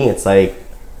 for me, it's like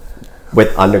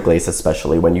with underglaze,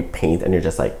 especially when you paint and you're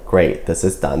just like, great, this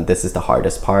is done. This is the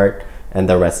hardest part, and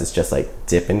the rest is just like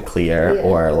dip and clear Yeah.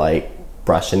 or like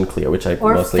brush and clear, which I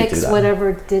Or mostly do fix that.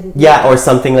 whatever didn't. Yeah, or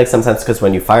something like sometimes because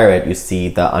when you fire it, you see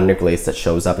the underglaze that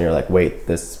shows up, and you're like, wait,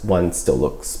 this one still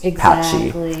looks patchy.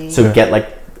 Exactly. So get like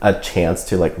a chance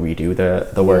to like redo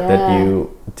the work that Yeah.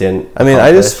 you didn't. I mean,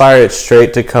 I just accomplish. fire it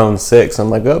straight to cone 6. I'm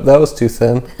like, oh, that was too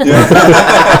thin.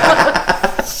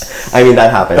 I mean,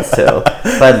 that happens too.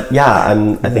 But yeah,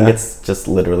 I think it's just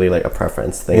literally like a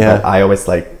preference thing. Yeah. But I always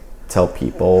like tell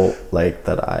people like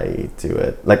that I do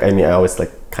it. Like, I mean, I always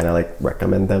like kind of like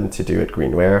recommend them to do it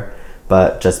greenware,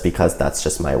 but just because that's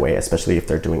just my way, especially if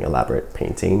they're doing elaborate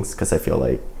paintings, because I feel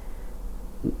like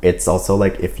it's also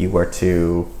like if you were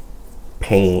to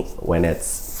paint when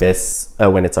it's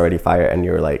when it's already fire and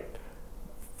you're like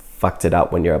fucked it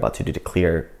up when you're about to do the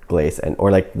clear glaze and or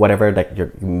like whatever, like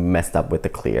you messed up with the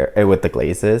clear with the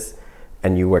glazes,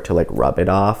 and you were to like rub it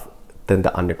off, then the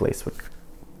underglaze would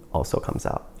also comes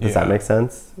out. Does that Yeah. make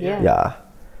sense? Yeah.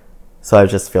 So I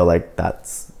just feel like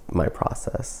that's my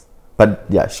process. But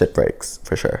yeah, shit breaks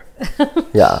for sure.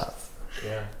 Yeah.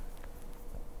 Yeah,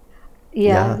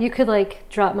 Yeah. you could like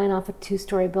drop mine off a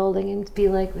 2-story building and be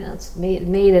like, "Man, it's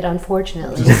made it."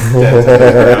 Unfortunately, Dead to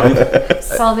the ground.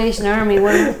 Salvation Army,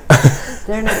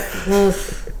 they're not. Ugh.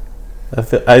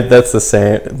 That's the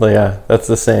same. Yeah, that's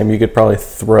the same. You could probably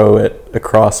throw it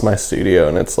across my studio,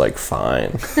 and it's like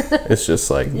fine. It's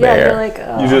just like there. You're like,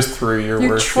 oh. You just threw your work.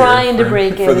 You're trying to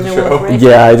break it, and it won't break.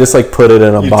 Yeah, I just like put it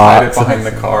in a box. Tied it behind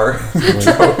the car. I'm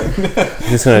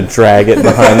just gonna drag it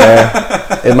behind there.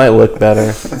 It might look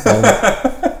better.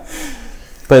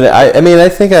 But I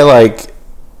think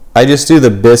I just do the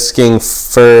bisquing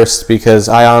first because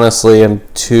I honestly am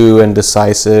too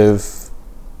indecisive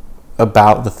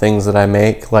about the things that I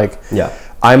make.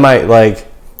 I might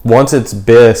once it's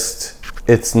bisqued,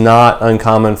 it's not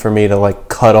uncommon for me to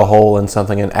cut a hole in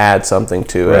something and add something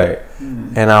to it.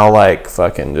 And I'll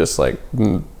fucking just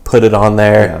put it on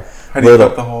there. Yeah. How do you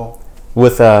cut the hole?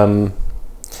 With there's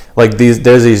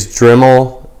these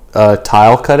Dremel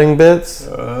tile cutting bits.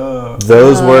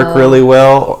 Those work really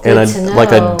well, and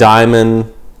a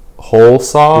diamond hole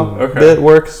saw bit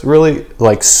works really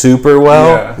super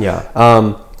well.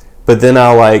 But then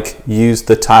I'll use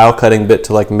the tile cutting bit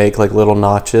to make little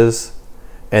notches,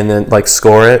 and then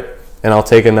score it. And I'll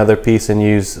take another piece and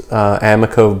use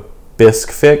Amico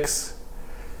Bisque Fix,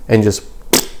 and just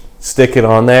stick it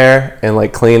on there and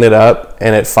clean it up,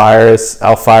 and it fires.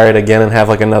 I'll fire it again and have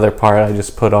another part I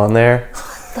just put on there.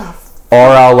 Or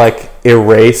I'll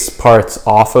erase parts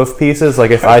off of pieces.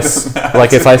 If I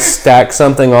stack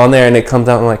something on there and it comes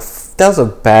out and that was a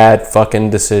bad fucking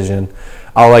decision.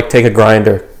 I'll take a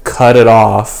grinder, cut it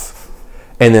off,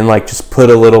 and then just put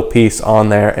a little piece on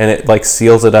there, and it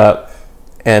seals it up,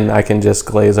 and I can just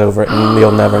glaze over it, and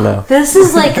you'll never know. This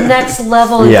is next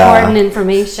level important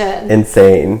information.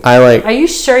 Insane. Are you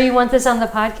sure you want this on the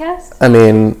podcast? I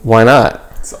mean, why not?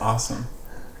 It's awesome.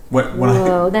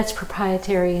 Whoa, that's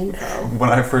proprietary info. When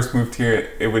I first moved here,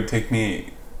 it would take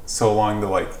me so long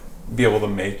to be able to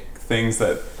make things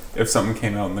that if something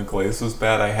came out and the glaze was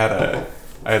bad, I had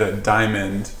a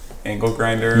diamond angle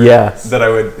grinder that I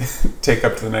would take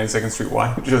up to the 92nd Street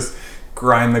Y and just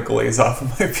grind the glaze off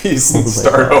of my piece and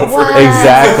start over. Wow.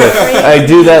 Exactly. I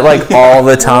do that all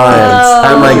the time.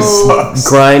 Whoa. I'm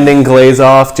grinding glaze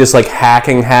off, just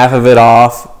hacking half of it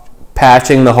off,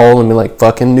 patching the hole, and be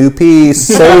fucking new piece,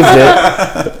 saved it.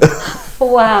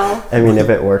 Wow. I mean, if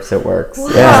it works, it works.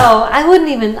 Wow. Yeah. I wouldn't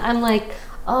even, I'm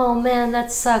oh man,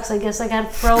 that sucks. I guess I gotta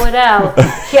throw it out.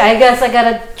 Yeah, I guess I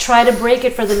gotta try to break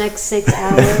it for the next 6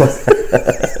 hours.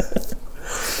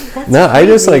 No, I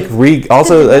just reglaze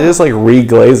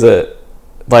it.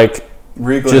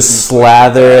 Just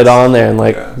slather it on there and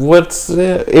what's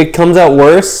it? It comes out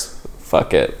worse?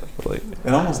 Fuck it.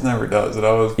 It almost never does. It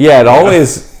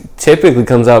always typically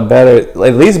comes out better,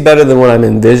 at least better than what I'm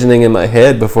envisioning in my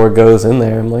head before it goes in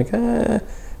there. I'm and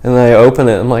then I open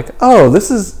it, I'm oh, this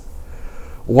is,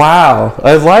 wow,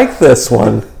 I like this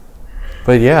one.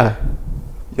 But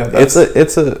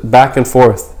it's a back and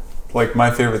forth.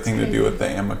 My favorite thing to do with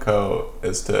the Amico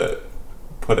is to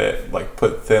put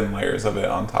thin layers of it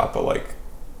on top of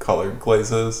colored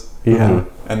glazes. Yeah.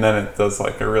 And then it does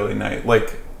a really nice,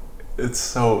 it's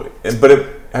so,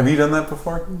 have you done that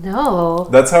before? No.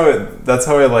 That's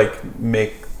how I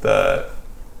make the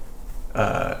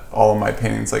all of my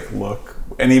paintings look,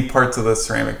 any parts of the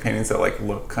ceramic paintings that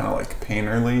look kind of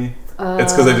painterly.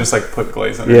 It's because I just put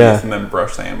glaze underneath and then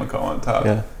brush the Amico on top.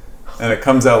 Yeah. And it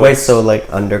comes out so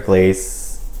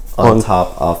underglaze on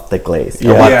top of the glaze.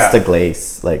 Yeah. What's the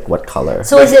glaze? What color?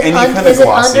 So is it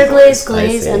glossy underglaze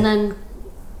glaze and then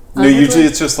No, usually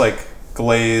it's just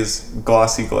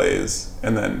glossy glaze,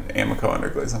 and then Amico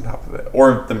underglaze on top of it,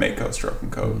 or the Mako stroke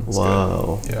and coat.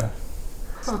 Wow. Good. Yeah.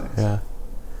 Huh. Nice. Yeah.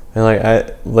 And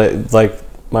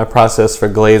my process for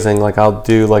glazing, I'll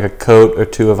do a coat or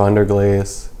two of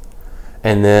underglaze,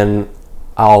 and then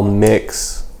I'll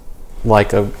mix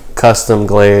a custom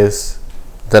glaze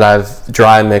that I've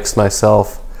dry mixed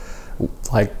myself,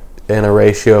 in a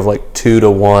ratio of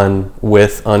 2-to-1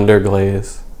 with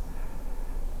underglaze,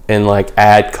 and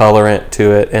add colorant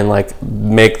to it, and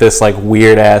make this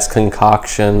weird ass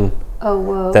concoction. Oh,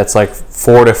 whoa. That's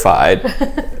fortified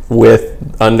with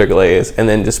underglaze, and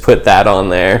then just put that on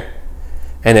there,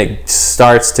 and it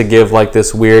starts to give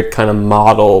this weird kind of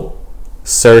mottled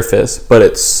surface, but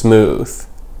it's smooth.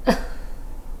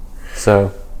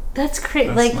 So that's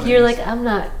great. That's You're nice. I'm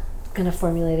not gonna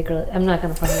formulate a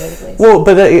glaze. Well,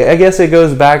 but I guess it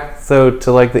goes back though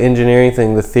to the engineering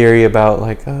thing, the theory about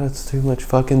oh, it's too much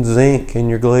fucking zinc in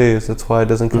your glaze, that's why it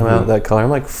doesn't come out that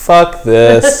color. I'm fuck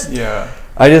this. Yeah.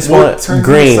 I just want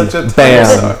green. Bam.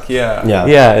 Suck. Yeah.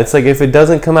 Yeah. It's if it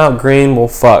doesn't come out green, well,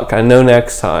 fuck. I know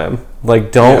next time.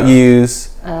 Don't use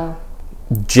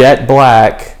jet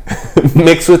black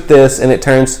mixed with this, and it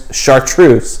turns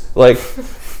chartreuse.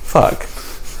 Fuck.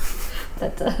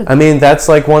 That does. I mean, that's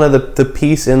one of the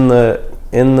piece in the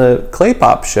in the clay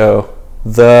pop show,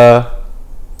 the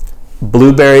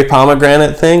blueberry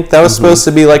pomegranate thing, that was supposed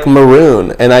to be like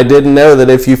maroon, and I didn't know that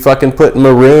if you fucking put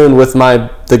maroon with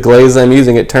the glaze I'm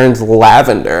using, it turns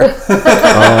lavender.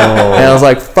 And I was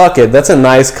like, fuck it, that's a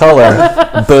nice color.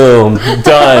 Boom,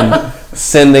 done.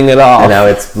 Sending it off. And now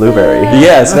it's blueberry.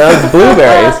 Yes, now it's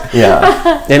blueberries.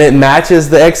 Yeah. And it matches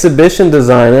the exhibition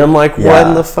design, and I'm like, what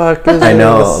in the fuck is I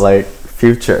know, this? like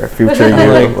future you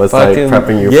Like, was fucking, like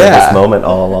prepping you for this moment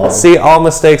all along. See, all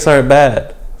mistakes aren't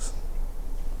bad.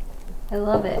 I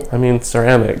love it. I mean,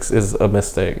 ceramics is a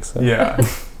mistake. So. Yeah.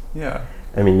 Yeah.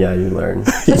 I mean, yeah, you learn.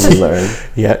 You learn.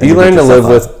 Yeah, And you learn beat to live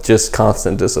yourself up. with just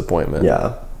constant disappointment.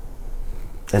 Yeah.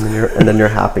 And then you're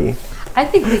happy. I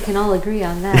think we can all agree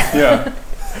on that. Yeah.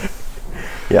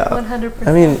 Yeah. 100%.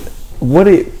 I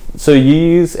mean, so you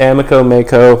use Amico,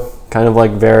 Mako, kind of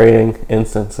like varying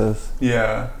instances.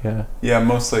 Yeah. Yeah. Yeah,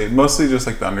 mostly just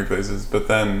like the underglazes, but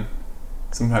then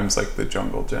sometimes like the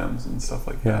jungle gems and stuff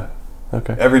like Yeah. that.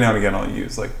 Okay. Every now and again I'll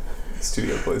use like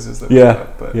studio glazes that we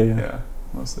have, but Yeah.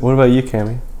 Mostly. What about you,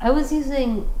 Cammie? I was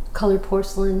using colored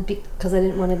porcelain because I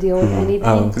didn't want to deal with anything.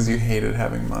 Oh. Because you hated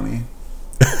having money.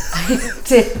 I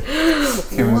did.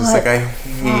 Kim was just What? like, I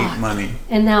hate money.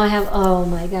 And now I have, oh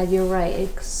my God, you're right.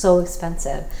 It's so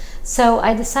expensive. So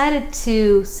I decided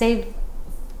to save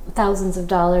thousands of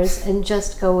dollars and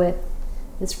just go with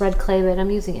this red clay, but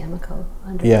I'm using Amico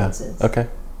under glazes. Okay.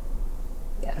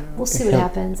 Yeah. We'll see what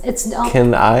happens. It's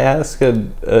Can I ask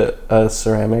a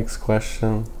ceramics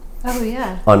question? Oh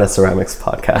yeah. On a ceramics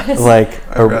podcast. Like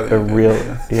I'd rather a you did,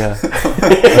 real, yeah.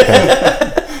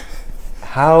 Okay.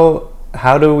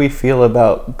 How do we feel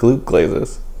about gloop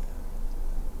glazes?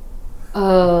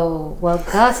 Oh well,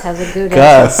 Gus has a good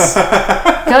Gus.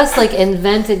 Gus like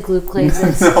invented gloop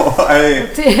glazes No,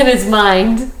 in his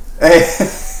mind.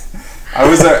 I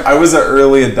was an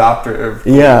early adopter of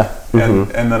Yeah.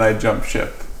 and then I jumped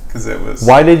ship because it was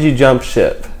Why did you jump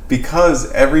ship? because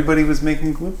everybody was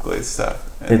making gloop glaze stuff.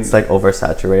 And It's like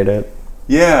oversaturated.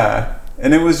 yeah,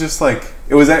 and it was just like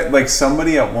like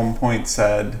somebody at one point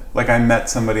said, like I met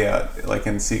somebody at like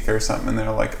in Seeker or something, and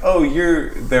they're like, oh,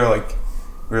 they're like,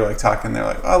 we were like talking, they're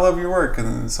like, oh, I love your work, and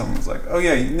then someone was like, oh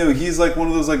yeah, he's like one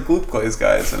of those like gloop glaze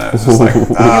guys, and I was just like, You're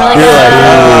like,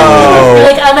 oh.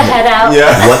 you're like on the head out.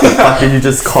 yeah, What the fuck did you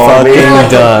just call me? Fucking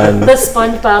Like done. the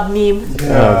SpongeBob meme. Oh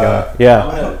god. Yeah.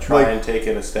 I'm gonna try and take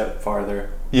it a step farther.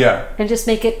 yeah. And just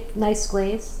make it nice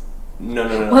glaze.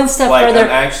 No. One step like, further, I'm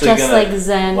actually just gonna, like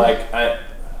Zen. Like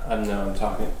I'm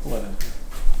talking. Whatever.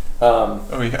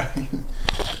 Oh yeah.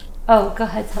 Oh, go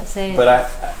ahead, say it. But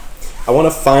I want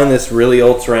to find this really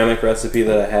old ceramic recipe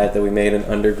that I had that we made in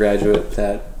undergraduate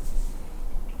that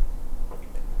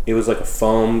it was like a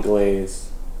foam glaze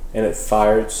and it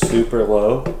fired super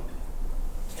low.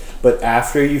 But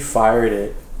after you fired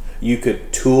it, you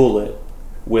could tool it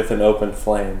with an open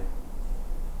flame.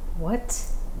 What?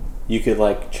 You could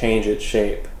like change its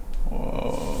shape.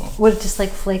 Whoa. Would it just like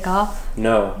flake off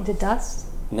No. into dust?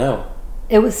 No.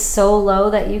 It was so low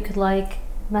that you could like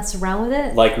mess around with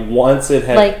it? Like once it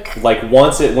had like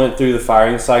once it went through the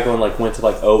firing cycle and like went to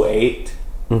like 08,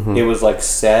 it was like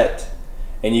set,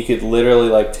 and you could literally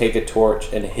like take a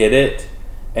torch and hit it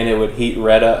and it would heat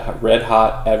red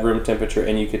hot at room temperature,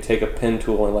 and you could take a pen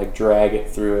tool and like drag it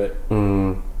through it.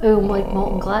 Ooh, like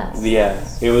molten glass. Yeah,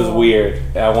 it was weird.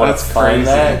 I want to That's find crazy.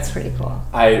 that. That's pretty cool.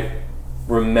 I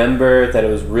remember that it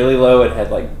was really low. It had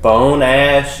like bone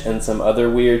ash and some other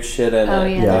weird shit in Oh,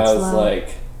 it. yeah, And I that's was low. like,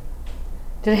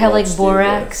 Did it have like Let's do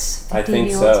borax? this. I think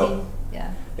 15 so. team?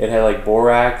 Yeah. it had like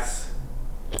borax,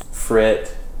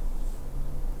 frit,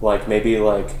 like maybe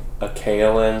like a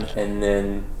kaolin, and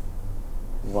then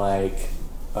like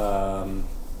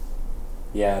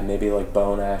maybe like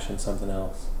bone ash and something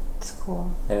else. It's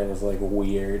cool. And it was like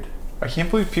weird. I can't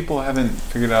believe people haven't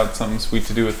figured out something sweet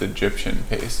to do with Egyptian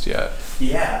paste yet.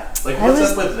 Yeah. Like I what's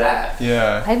was- up with that?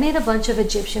 Yeah. I made a bunch of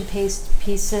Egyptian paste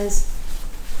pieces,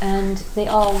 and they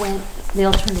all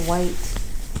turned white.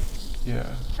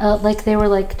 Yeah. Like they were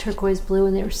like turquoise blue,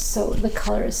 and the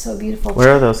color is so beautiful.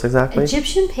 Where are those exactly?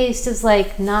 Egyptian paste is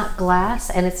like not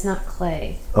glass and it's not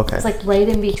clay. Okay. It's like right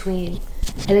in between,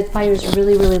 and it fires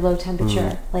really, really low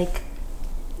temperature, like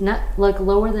not like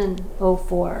lower than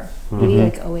 04, maybe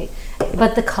like 08.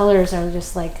 But the colors are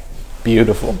just like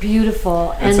Beautiful.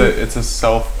 beautiful, and It's a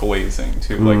self glazing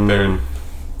too. Like they're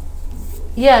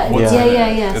yeah. What's in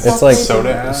Yeah. It's like Self-glazing.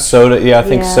 soda ash. Soda, yeah, I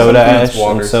think Yeah. soda Something that's ash, and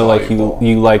water so like soluble.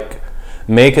 you like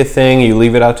make a thing, you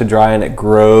leave it out to dry, and it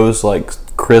grows like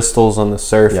crystals on the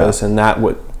surface, Yeah. and that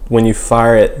when you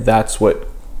fire it, that's what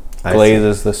I see.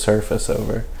 glazes the surface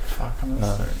over. Fuck, I'm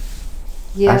gonna start.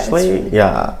 Yeah, it's Actually, really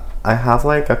yeah. I have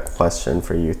like a question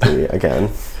for you three again.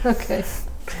 Okay.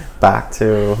 Back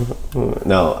to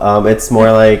no. It's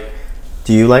more like,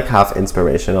 do you like have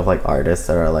inspiration of like artists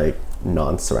that are like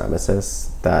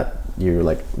non-ceramicists that you're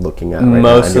like looking at right most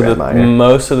now and of you the admire?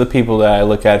 most of the people that I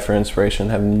look at for inspiration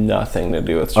have nothing to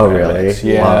do with ceramics. Oh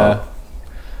really? Yeah. Wow.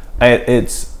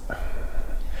 It's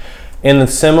in a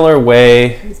similar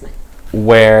way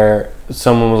where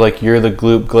someone was like, "You're the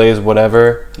gloop glaze,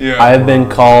 whatever." Yeah. I've been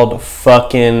called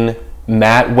fucking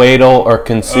Matt Wadel or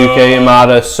Kensuke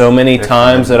Yamada so many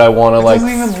times that I want to It like.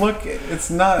 doesn't even look. It's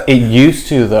not. It used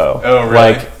to though. Oh, really?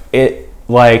 Like it,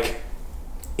 like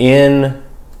in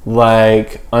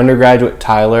like undergraduate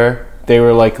Tyler, they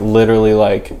were like literally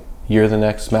like, "You're the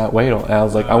next Matt Wadel," and I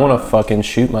was like, I want to fucking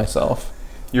shoot myself.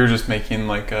 You're just making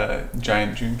like a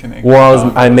giant June Connect.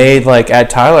 Well, I made like at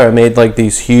Tyler, I made like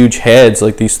these huge heads,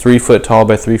 like these 3 foot tall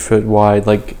by 3 foot wide,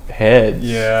 like heads.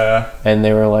 Yeah. And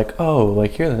they were like, "Oh,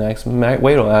 like you're the next Matt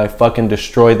Wadel," and I fucking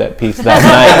destroyed that piece that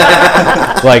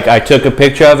night. Like I took a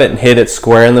picture of it and hit it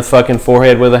square in the fucking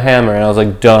forehead with a hammer, and I was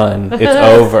like, "Done, it's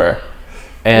over."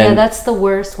 And yeah, that's the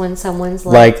worst when someone's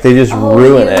like they just "Oh,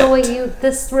 ruin you know it. what?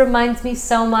 This reminds me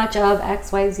so much of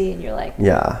XYZ," and you're like,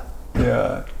 Yeah.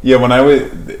 Yeah. When I was,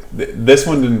 this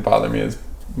one didn't bother me as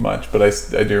much, but I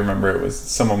do remember it was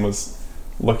someone was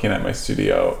looking at my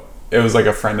studio. It was like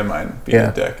a friend of mine being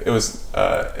a dick. It was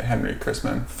Henry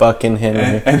Chrisman. Fucking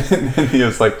Henry. And he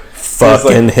was like,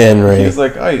 Fucking Henry. He was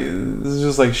like, "Oh, this is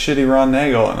just like shitty Ron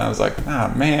Nagel," and I was like,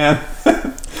 "Ah, man,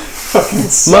 fucking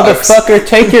sucks." Motherfucker,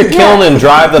 take your kiln and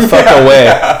drive the fuck away.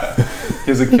 Yeah.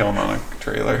 He has a kiln on a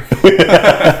trailer.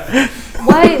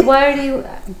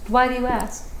 why do you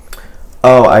ask?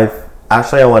 Oh,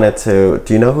 I wanted to.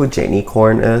 Do you know who Janie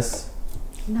Korn is?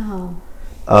 No.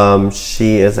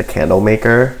 She is a candle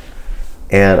maker,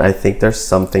 and I think there's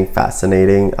something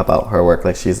fascinating about her work.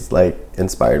 Like she's like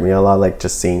inspired me a lot. Like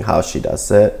just seeing how she does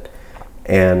it,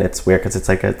 and it's weird because it's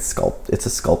like it's a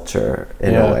sculpture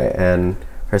in a way, and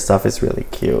her stuff is really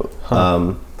cute.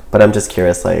 But I'm just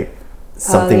curious, like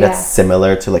something that's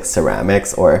similar to like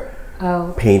ceramics or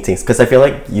paintings, because I feel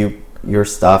like your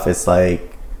stuff is like.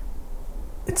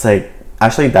 It's like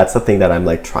actually that's the thing that I'm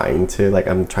like trying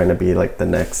to be like the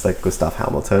next like Gustav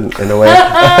Hamilton in a way.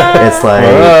 It's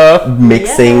like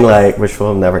mixing like, which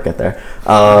we'll never get there,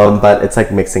 but it's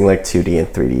like mixing like 2D and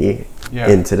 3D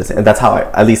into this, and that's how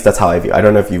I view. I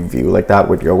don't know if you view like that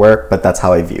with your work, but that's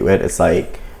how I view it. It's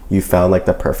like you found like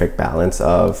the perfect balance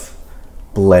of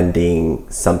blending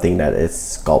something that is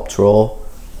sculptural,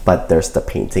 but there's the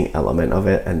painting element of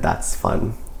it, and that's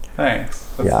fun. Thanks.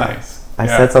 That's nice. I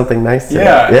said something nice today.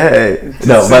 Yeah.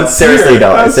 No, but seriously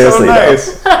though. That's seriously so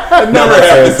nice. though. No, but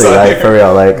seriously, like for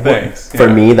real, like Thanks. for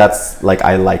me, that's like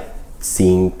I like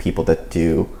seeing people that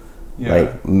do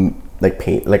like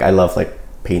paint. Like I love like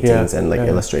paintings and like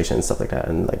illustration and stuff like that,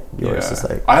 and like yours is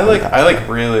like I like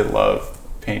really love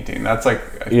painting. That's like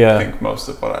I think most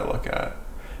of what I look at.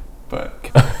 But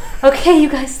Okay, you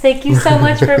guys, thank you so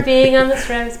much for being on the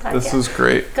Ceramics Podcast. this was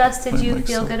great. Gus, did you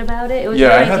feel good about it? It was Yeah,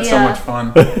 your I had idea. so much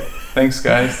fun. Thanks,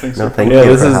 guys. Thanks for thank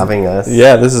you for having us.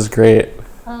 Yeah, this is great.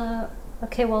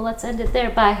 Okay, well, let's end it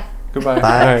there. Bye. Goodbye.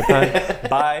 Bye. All right, bye.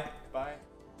 Bye. Bye.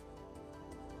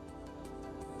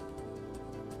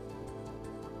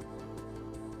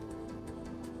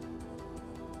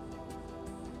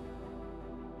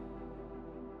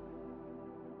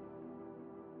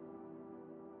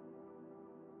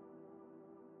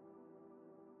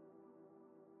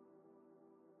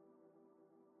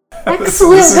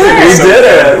 Excellent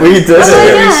work. We did This is it.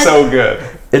 gonna be God. so good.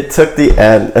 It took the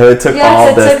end. It took all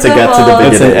it this took to the get to the whole-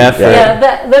 beginning. It's an effort.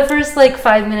 Yeah, the first like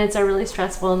 5 minutes are really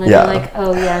stressful, and then Yeah. you're like,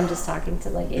 oh yeah, I'm just talking to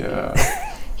like idiots. Yeah.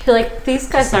 You're like, these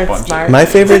guys aren't bunch of- smart. My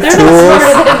favorite They're tool. not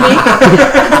smarter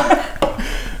than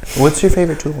me. What's your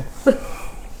favorite tool?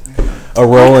 A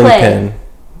rolling clay. pin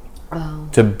Oh.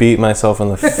 to beat myself in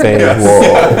the face.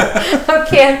 Whoa.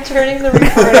 Okay, I'm turning the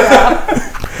recorder off.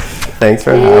 Thanks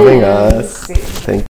for having us. Thank you. Thank